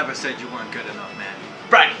 I never said you weren't good enough, man.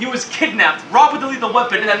 Brad, he was kidnapped, robbed with a lethal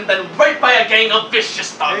weapon, and then raped by a gang of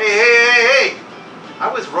vicious thugs. Hey! I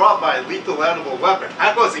was robbed by a lethal edible weapon.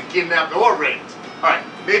 I wasn't kidnapped or raped. Alright,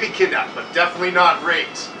 maybe kidnapped, but definitely not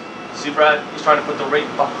raped. See, Brad, he's trying to put the rape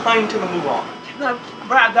behind him and move on. No,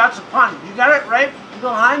 Brad, that's a pun. You got it, right?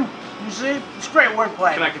 Behind? You see? It's great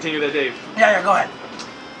wordplay. Can I continue there, Dave? Yeah, go ahead.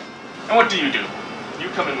 And what do? You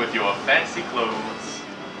come in with your fancy clothes.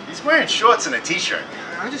 He's wearing shorts and a t-shirt.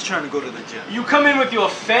 I'm just trying to go to the gym. You come in with your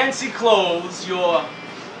fancy clothes, your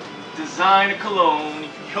designer cologne,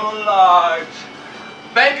 your large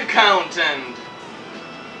bank account, and you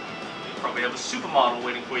probably have a supermodel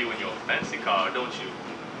waiting for you in your fancy car, don't you?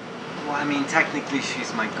 Well, I mean, technically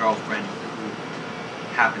she's my girlfriend who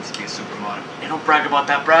happens to be a supermodel. Hey, don't brag about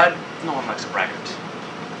that, Brad. No one likes a braggart.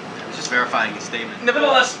 I was just verifying his statement.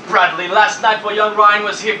 Nevertheless, Bradley, last night while young Ryan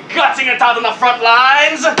was here gutting it out on the front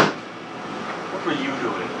lines, what were you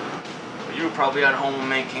doing? Well, you were probably at home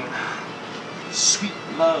making sweet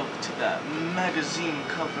love to that magazine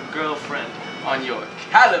cover girlfriend on your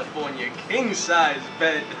California king-size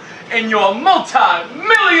bed in your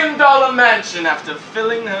multi-million-dollar mansion after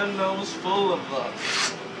filling her nose full of the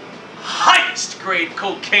highest grade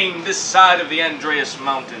cocaine this side of the Andreas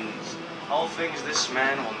Mountains. All things this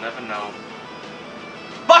man will never know.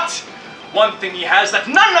 But one thing he has that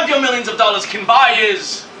none of your millions of dollars can buy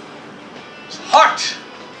is his heart,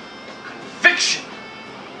 conviction,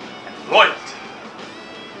 and loyalty.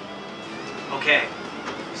 Okay,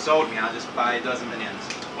 you sold me. I'll just buy a dozen bananas.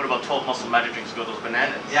 What about 12 muscle magic drinks to go those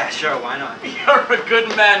bananas? Yeah, sure, why not? You're a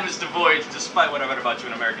good man, Mr. Voyage, despite what I read about you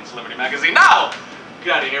in American Celebrity Magazine. Now,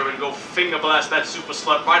 get out of here and go finger blast that super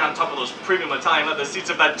slut right on top of those premium Italian leather seats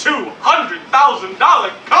of that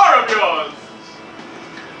 $200,000 car of yours.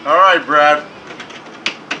 All right, Brad.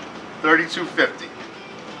 $32.50.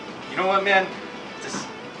 You know what, man? Just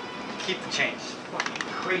keep the change. Fucking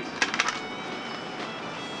crazy.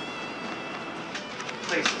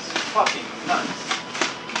 Place is fucking nuts.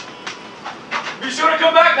 Be sure to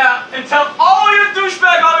come back now and tell all your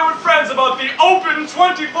douchebag Hollywood friends about the open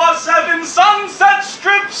 24/7 Sunset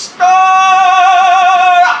Strip store!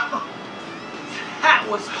 That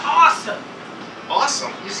was awesome!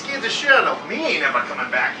 Awesome? You scared the shit out of me. Ain't never coming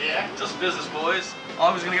back here. Just business, boys. All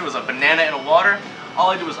I was gonna get was a banana and a water. All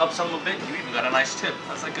I did was upsell him a bit. You even got a nice tip.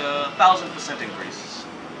 That's like a 1,000% increase.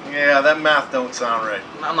 Yeah, that math don't sound right.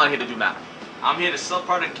 I'm not here to do math. I'm here to sell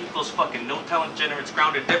product and keep those fucking no-talent degenerates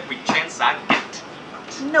grounded every chance I get.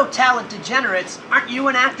 No talent degenerates. Aren't you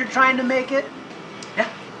an actor trying to make it? Yeah.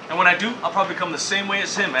 And when I do, I'll probably become the same way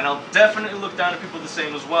as him, and I'll definitely look down at people the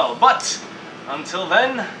same as well. But until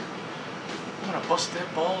then, I'm gonna bust their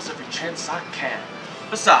balls every chance I can.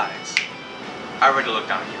 Besides, I already look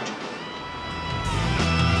down at you.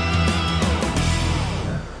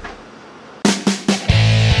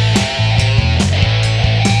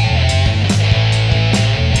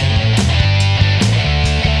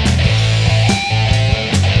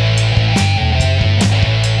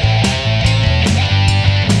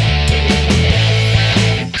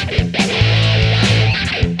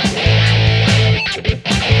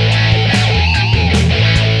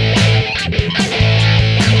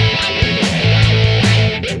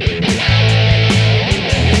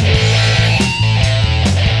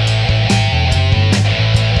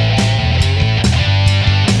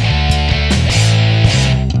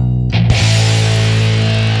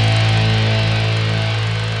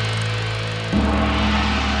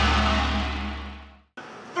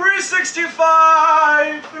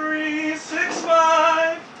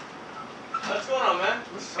 What's going on, man?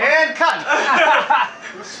 And cut!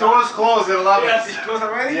 The store's closed at 11. Yes, it's closed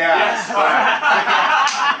already? Yeah. Yes.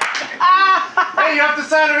 Hey, you have to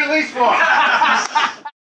sign a release form.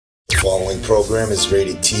 The following program is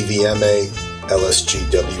rated TVMA,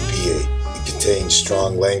 LSGWBA. It contains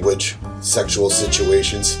strong language, sexual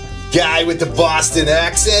situations, guy with the Boston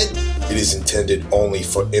accent. It is intended only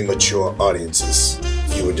for immature audiences.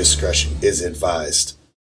 Viewer discretion is advised.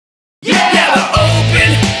 Yeah, we're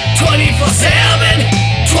open 24/7,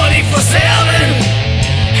 24/7.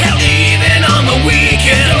 Hell, even on the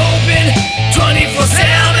weekend, open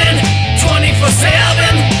 24/7,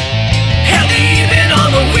 24/7. Hell, even on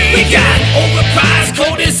the weekend. We got overpriced,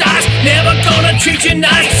 cold as ice, never gonna treat you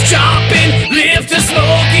nice. Shopping, lifting,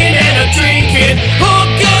 smoking, and a drinking.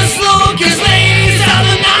 Hookers, lookers, ladies of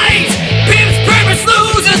the night. Pimps, perverts,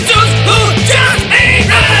 losers, dudes who just ain't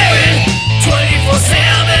right.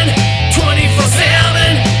 24/7.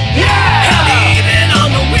 24/7, yeah! Hell, even on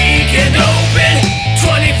the weekend, open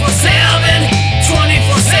 24/7,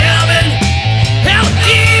 24/7. Hell,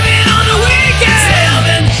 even on the weekend,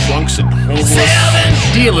 7, Drunks and homeless. 7,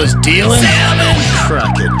 Dealers dealing. 7,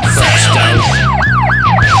 Crack it. Crashed out.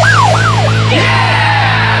 yeah!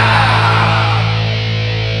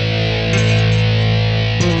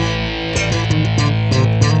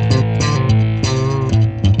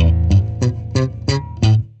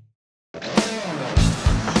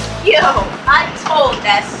 Yo, I told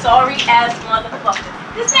that sorry-ass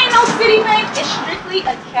motherfucker. This ain't no city bank, it's strictly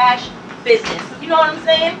a cash business. You know what I'm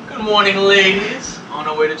saying? Good morning, ladies. On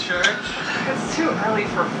our way to church. It's too early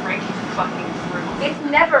for Frankie fucking fruit. It's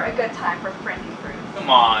never a good time for Frankie fruit. Come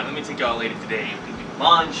on, let me take y'all later today. We can do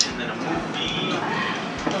lunch and then a movie.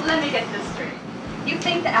 Let me get this straight. You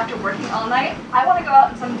think that after working all night, I want to go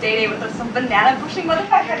out on some day with some banana pushing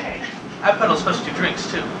motherfucker? I peddle specialty drinks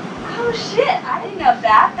too. Oh shit, I didn't know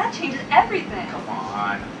that. That changes everything. Come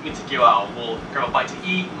on, let me take you out. We'll grab a bite to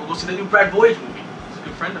eat and we'll go see the new Brad Voyage movie. He's a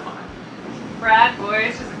good friend of mine. Brad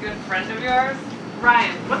Voyage is a good friend of yours?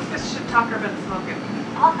 Ryan, what's this shit talker been smoking?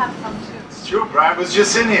 I'll have some too. It's true, Brad was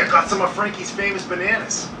just in here. Got some of Frankie's famous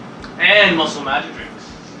bananas. And muscle magic drinks.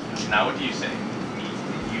 Now what do you say? Me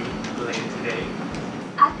and you later today?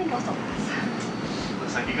 I think I'll still pass.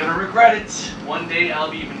 Looks like you're gonna regret it. One day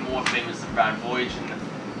I'll be even more famous than Brad Voyage and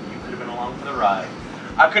you could have along for the ride.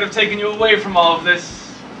 I could have taken you away from all of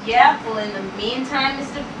this. Yeah, well in the meantime,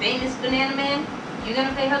 Mr. Famous Banana Man, you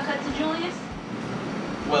gonna pay her cut to Julius?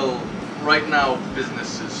 Well, right now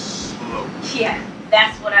business is slow. Yeah,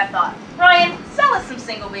 that's what I thought. Ryan, sell us some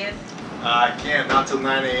single beers. I can't, not till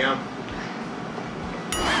 9 a.m.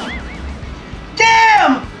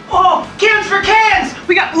 Damn! Oh, cans for cans!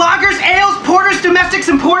 We got lagers, ales, porters, domestics,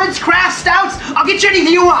 importeds, craft stouts. I'll get you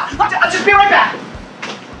anything you want. I'll just be right back.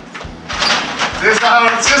 This is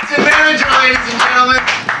our assistant manager, ladies and gentlemen.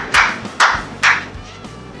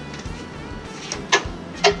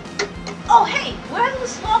 Oh, hey, where are those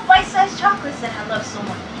small bite-sized chocolates that I love so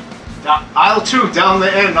much? Aisle 2, down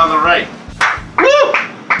the end on the right. Woo!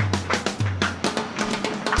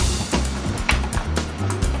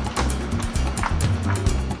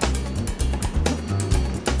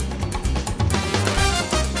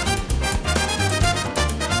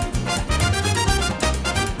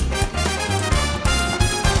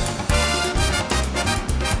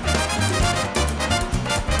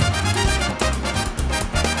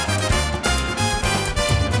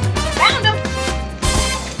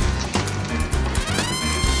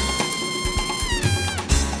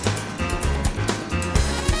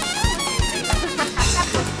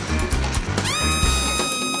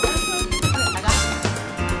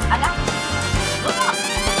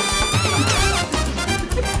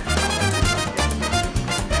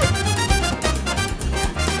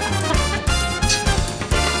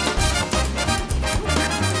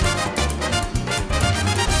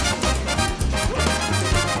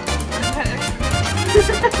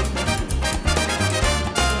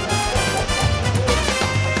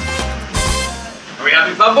 Are we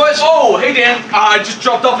having fun, boys? Oh, hey Dan. I just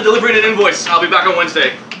dropped off a delivery and an invoice. I'll be back on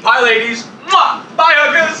Wednesday. Bye, ladies. Mwah! Bye,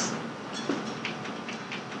 hookers.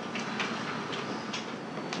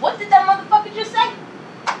 What did that motherfucker just say?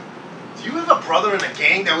 Do you have a brother in a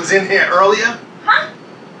gang that was in here earlier? Huh?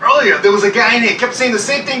 Earlier, there was a guy in here, kept saying the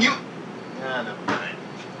same thing you... Ah, never mind.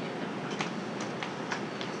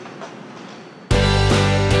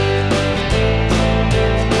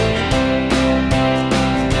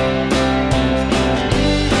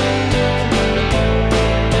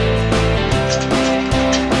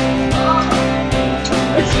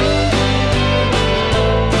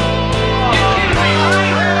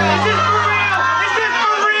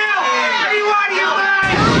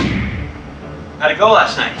 How'd it go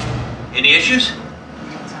last night? Any issues?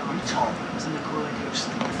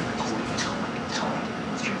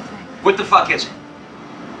 What the fuck is it?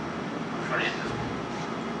 Fernando.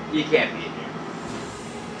 You can't be in here.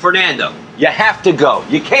 Fernando, you have to go.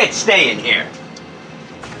 You can't stay in here.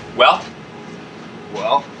 Well?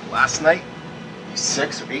 Well, last night, these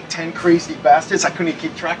 6 or 8, 10 crazy bastards, I couldn't even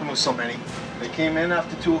keep track of them, so many. They came in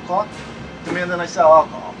after 2 o'clock, demanding I sell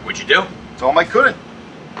alcohol. What'd you do? Told them I couldn't.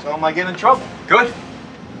 Told them I get in trouble. Good.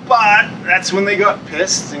 But that's when they got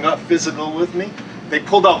pissed and got physical with me. They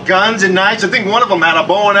pulled out guns and knives. I think one of them had a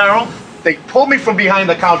bow and arrow. They pulled me from behind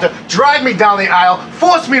the counter, dragged me down the aisle,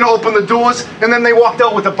 forced me to open the doors, and then they walked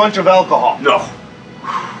out with a bunch of alcohol. No.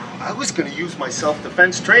 I was going to use my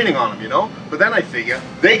self-defense training on them, you know? But then I figure,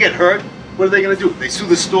 they get hurt, what are they going to do? They sue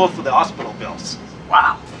the store for the hospital bills.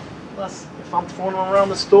 Wow. Plus, if I'm throwing them around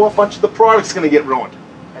the store, a bunch of the product's going to get ruined.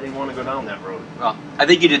 I didn't want to go down that road. Well, I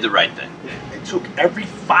think you did the right thing. It took every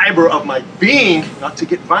fiber of my being not to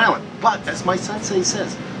get violent. But, as my sensei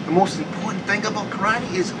says, the most important thing about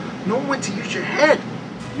karate is know when to use your head,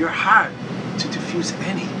 your heart, to diffuse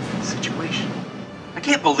any situation. I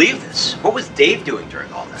can't believe this. What was Dave doing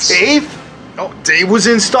during all this? Dave? Oh, Dave was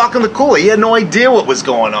in stock in the cooler. He had no idea what was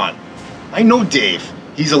going on. I know Dave.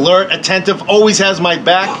 He's alert, attentive, always has my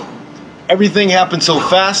back. Everything happened so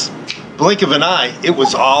fast, blink of an eye, it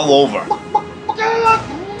was all over.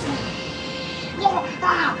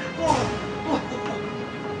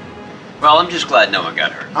 Well, I'm just glad no one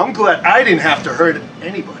got hurt. I'm glad I didn't have to hurt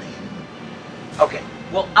anybody. Okay,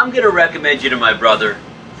 well, I'm going to recommend you to my brother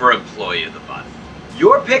for Employee of the Month.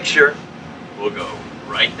 Your picture will go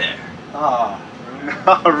right there. Oh,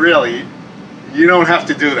 no, really? You don't have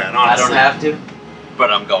to do that, honestly. I don't have to,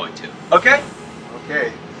 but I'm going to. Okay?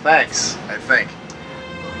 Okay, thanks, I think.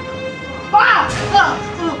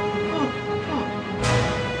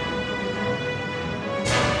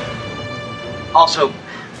 Also,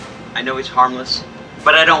 I know he's harmless,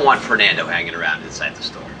 but I don't want Fernando hanging around inside the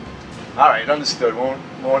store. All right, understood.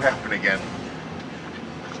 Won't happen again.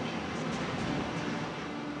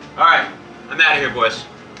 All right, I'm out of here, boys.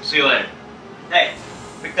 See you later. Hey,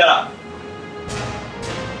 pick that up.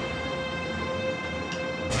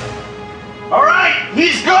 All right,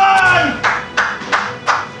 he's gone!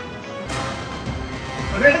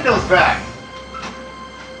 Fernando, Daniel's back.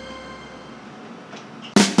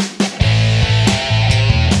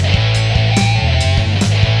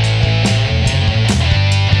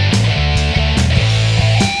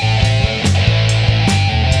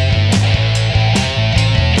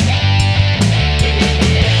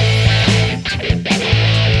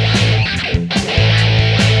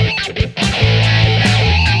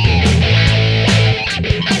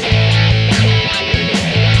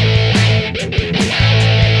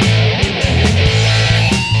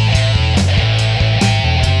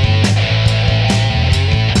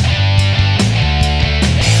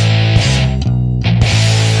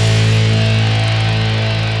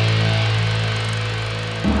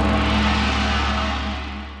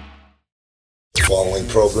 Following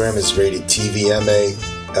program is rated TVMA,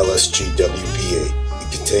 LSGWBA.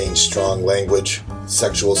 It contains strong language,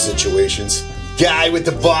 sexual situations, guy with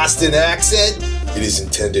the Boston accent. It is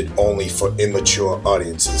intended only for immature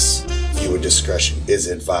audiences. Viewer discretion is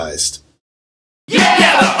advised.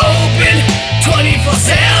 Yeah, we're open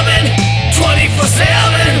 24/7,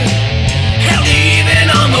 24/7. Hell, even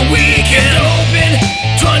on the weekend, open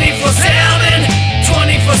 24/7,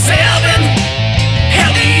 24/7.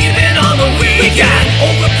 Hell, even on the weekend. We got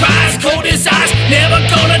overpriced, cold as ice. Never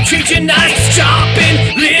gonna treat you nice.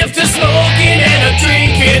 Shopping, live to smoking and a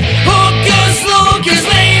drinking. Hookers, lookers,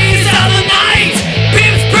 ladies of the night.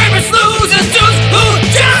 Pimps, perverts, losers, dudes who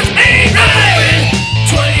just ain't right.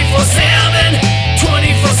 24/7,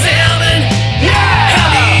 24/7. Yeah!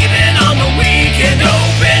 Hell, even on the weekend,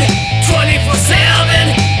 open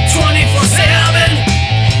 24/7, 24/7.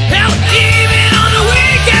 Hell, even on the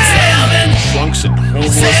weekend. 7, Drunks and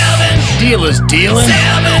homeless. 7, Dealers dealing.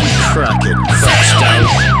 7, Cracking. Crashed out.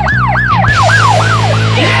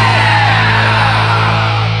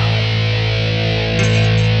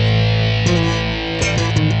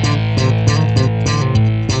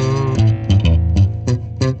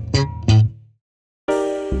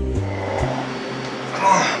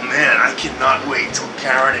 Oh man, I cannot wait till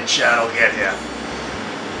Karen and Shadow get here.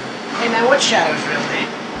 Hey man, what's Shadow's real name?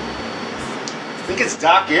 I think it's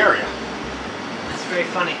Doc Area. That's very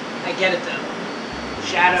funny. I get it though.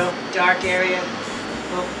 Shadow, dark area.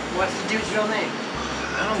 Well, what's the dude's real name?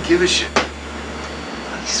 I don't give a shit. I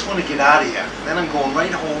just want to get out of here. Then I'm going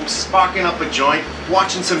right home, sparking up a joint,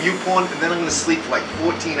 watching some YouPorn, and then I'm going to sleep for like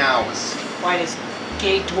 14 hours. Why does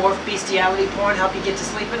gay dwarf bestiality porn help you get to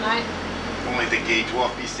sleep at night? Only the gay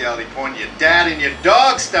dwarf bestiality porn your dad and your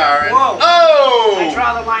dog starring. Whoa! Oh! I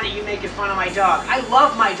draw the line at you making fun of my dog. I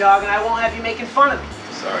love my dog and I won't have you making fun of me.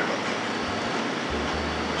 Sorry about that.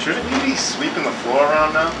 Shouldn't you be sweeping the floor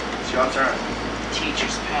around now? It's your turn.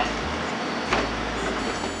 Teacher's pet.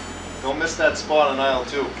 Don't miss that spot on aisle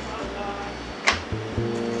 2.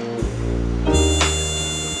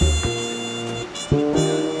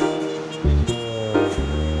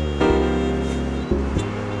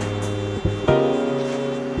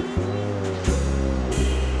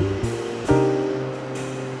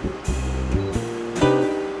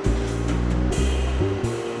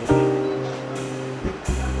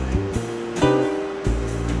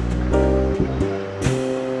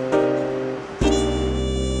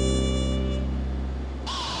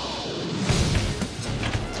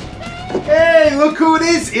 Hey, look who it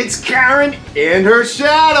is! It's Karen and her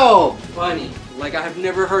shadow! Funny, like I have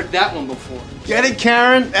never heard that one before. Get it,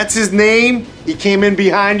 Karen? That's his name. He came in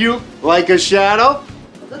behind you like a shadow.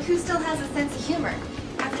 Look who still has a sense of humor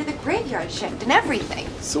after the graveyard shift and everything.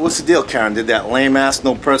 So what's the deal, Karen? Did that lame-ass,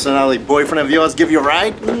 no-personality boyfriend of yours give you a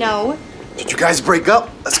ride? No, Did you guys break up?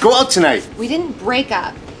 Let's go out tonight. we didn't break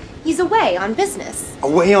up. He's away on business.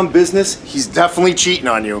 Away on business? He's definitely cheating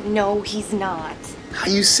on you. No, he's not. Are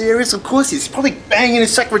you serious? Of course he's probably banging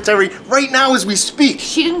his secretary right now as we speak.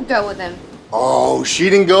 She didn't go with him. Oh, she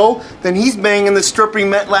didn't go? Then he's banging the stripper he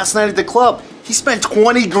met last night at the club. He spent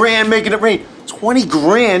 20 grand making it rain. 20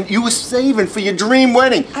 grand you were saving for your dream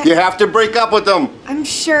wedding. You have to break up with him. I'm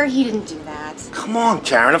sure he didn't do that. Come on,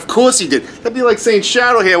 Karen, of course he did. That'd be like saying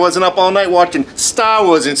Shadow here wasn't up all night watching Star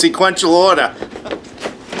Wars in sequential order.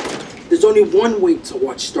 There's only one way to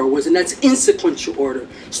watch Star Wars, and that's in sequential order.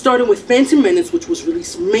 Starting with Phantom Menace, which was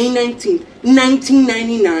released May 19th,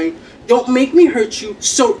 1999. Don't make me hurt you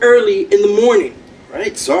so early in the morning.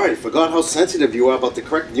 Right, sorry, forgot how sensitive you are about the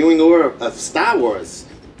correct viewing order of Star Wars.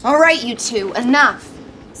 All right, you two, enough.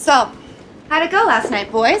 So, how'd it go last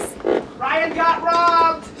night, boys? Ryan got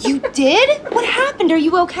robbed! You did? What happened? Are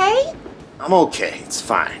you okay? I'm okay, it's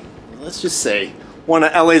fine. Let's just say one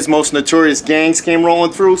of LA's most notorious gangs came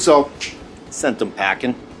rolling through, so sent them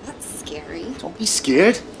packing. That's scary. Don't be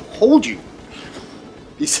scared. I'll hold you.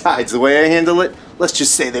 Besides, the way I handle it, let's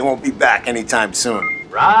just say they won't be back anytime soon.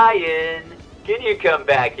 Ryan, can you come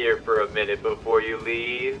back here for a minute before you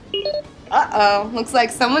leave? Uh-oh. Looks like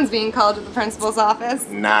someone's being called to the principal's office.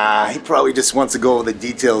 Nah, he probably just wants to go over the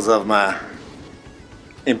details of my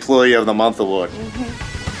Employee of the Month award.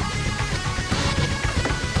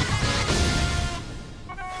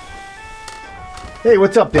 Hey,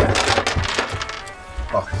 what's up, Dan?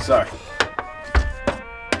 Oh, sorry.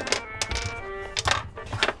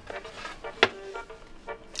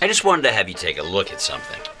 I just wanted to have you take a look at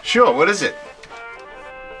something. Sure, what is it?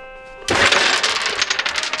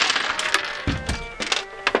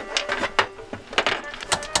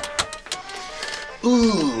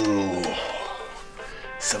 Ooh.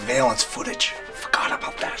 Surveillance footage. Forgot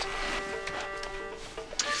about that.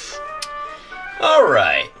 All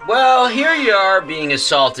right. Well, here you are being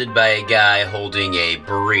assaulted by a guy holding a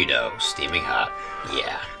burrito, steaming hot.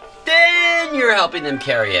 Yeah. Then you're helping them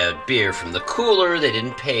carry out beer from the cooler they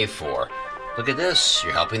didn't pay for. Look at this.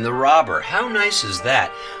 You're helping the robber. How nice is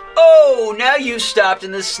that? Oh, now you've stopped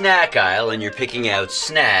in the snack aisle and you're picking out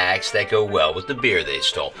snacks that go well with the beer they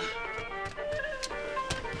stole.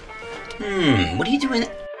 What are you doing?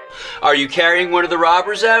 Are you carrying one of the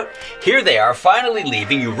robbers out? Here they are, finally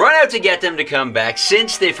leaving. You run out to get them to come back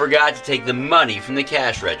since they forgot to take the money from the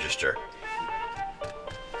cash register.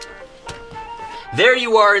 There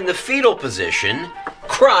you are in the fetal position,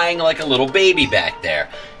 crying like a little baby back there.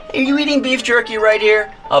 Are you eating beef jerky right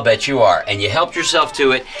here? I'll bet you are. And you helped yourself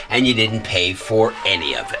to it, and you didn't pay for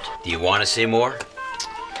any of it. Do you want to see more?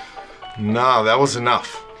 No, that was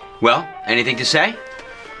enough. Well, anything to say?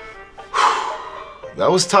 That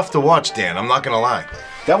was tough to watch, Dan, I'm not gonna lie.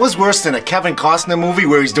 That was worse than a Kevin Costner movie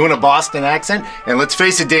where he's doing a Boston accent. And let's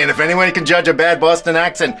face it, Dan, if anyone can judge a bad Boston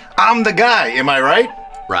accent, I'm the guy, am I right?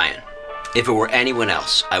 Ryan, if it were anyone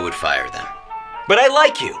else, I would fire them. But I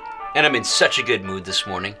like you, and I'm in such a good mood this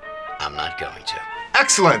morning, I'm not going to.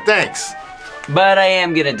 Excellent, thanks. But I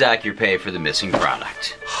am gonna dock your pay for the missing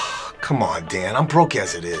product. Come on, Dan, I'm broke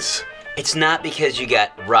as it is. It's not because you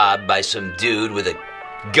got robbed by some dude with a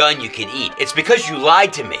gun you can eat. It's because you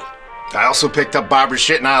lied to me. I also picked up Barbara's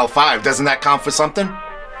shit in aisle 5. Doesn't that count for something?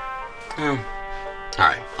 Oh. All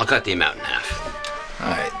right, I'll cut the amount in half.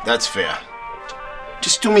 All right, that's fair.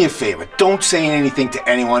 Just do me a favor. Don't say anything to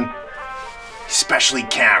anyone, especially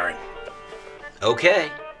Karen.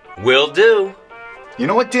 Okay, will do. You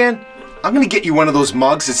know what, Dan? I'm gonna get you one of those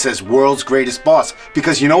mugs that says World's Greatest Boss,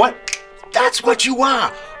 because you know what? That's what you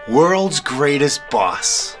are. World's Greatest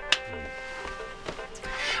Boss.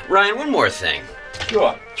 Ryan, one more thing.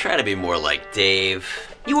 Sure. Try to be more like Dave.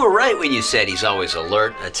 You were right when you said he's always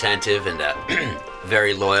alert, attentive, and a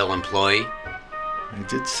very loyal employee. I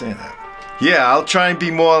did say that. Yeah, I'll try and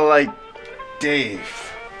be more like Dave.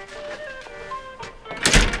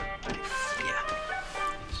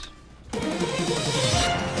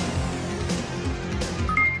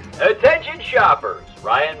 Attention shoppers!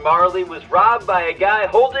 Ryan Marley was robbed by a guy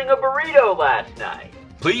holding a burrito last night.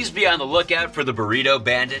 Please be on the lookout for the Burrito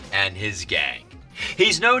Bandit and his gang.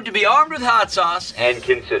 He's known to be armed with hot sauce and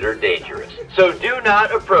considered dangerous, so do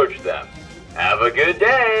not approach them. Have a good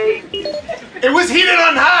day. It was heated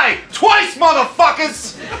on high! Twice,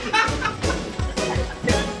 motherfuckers!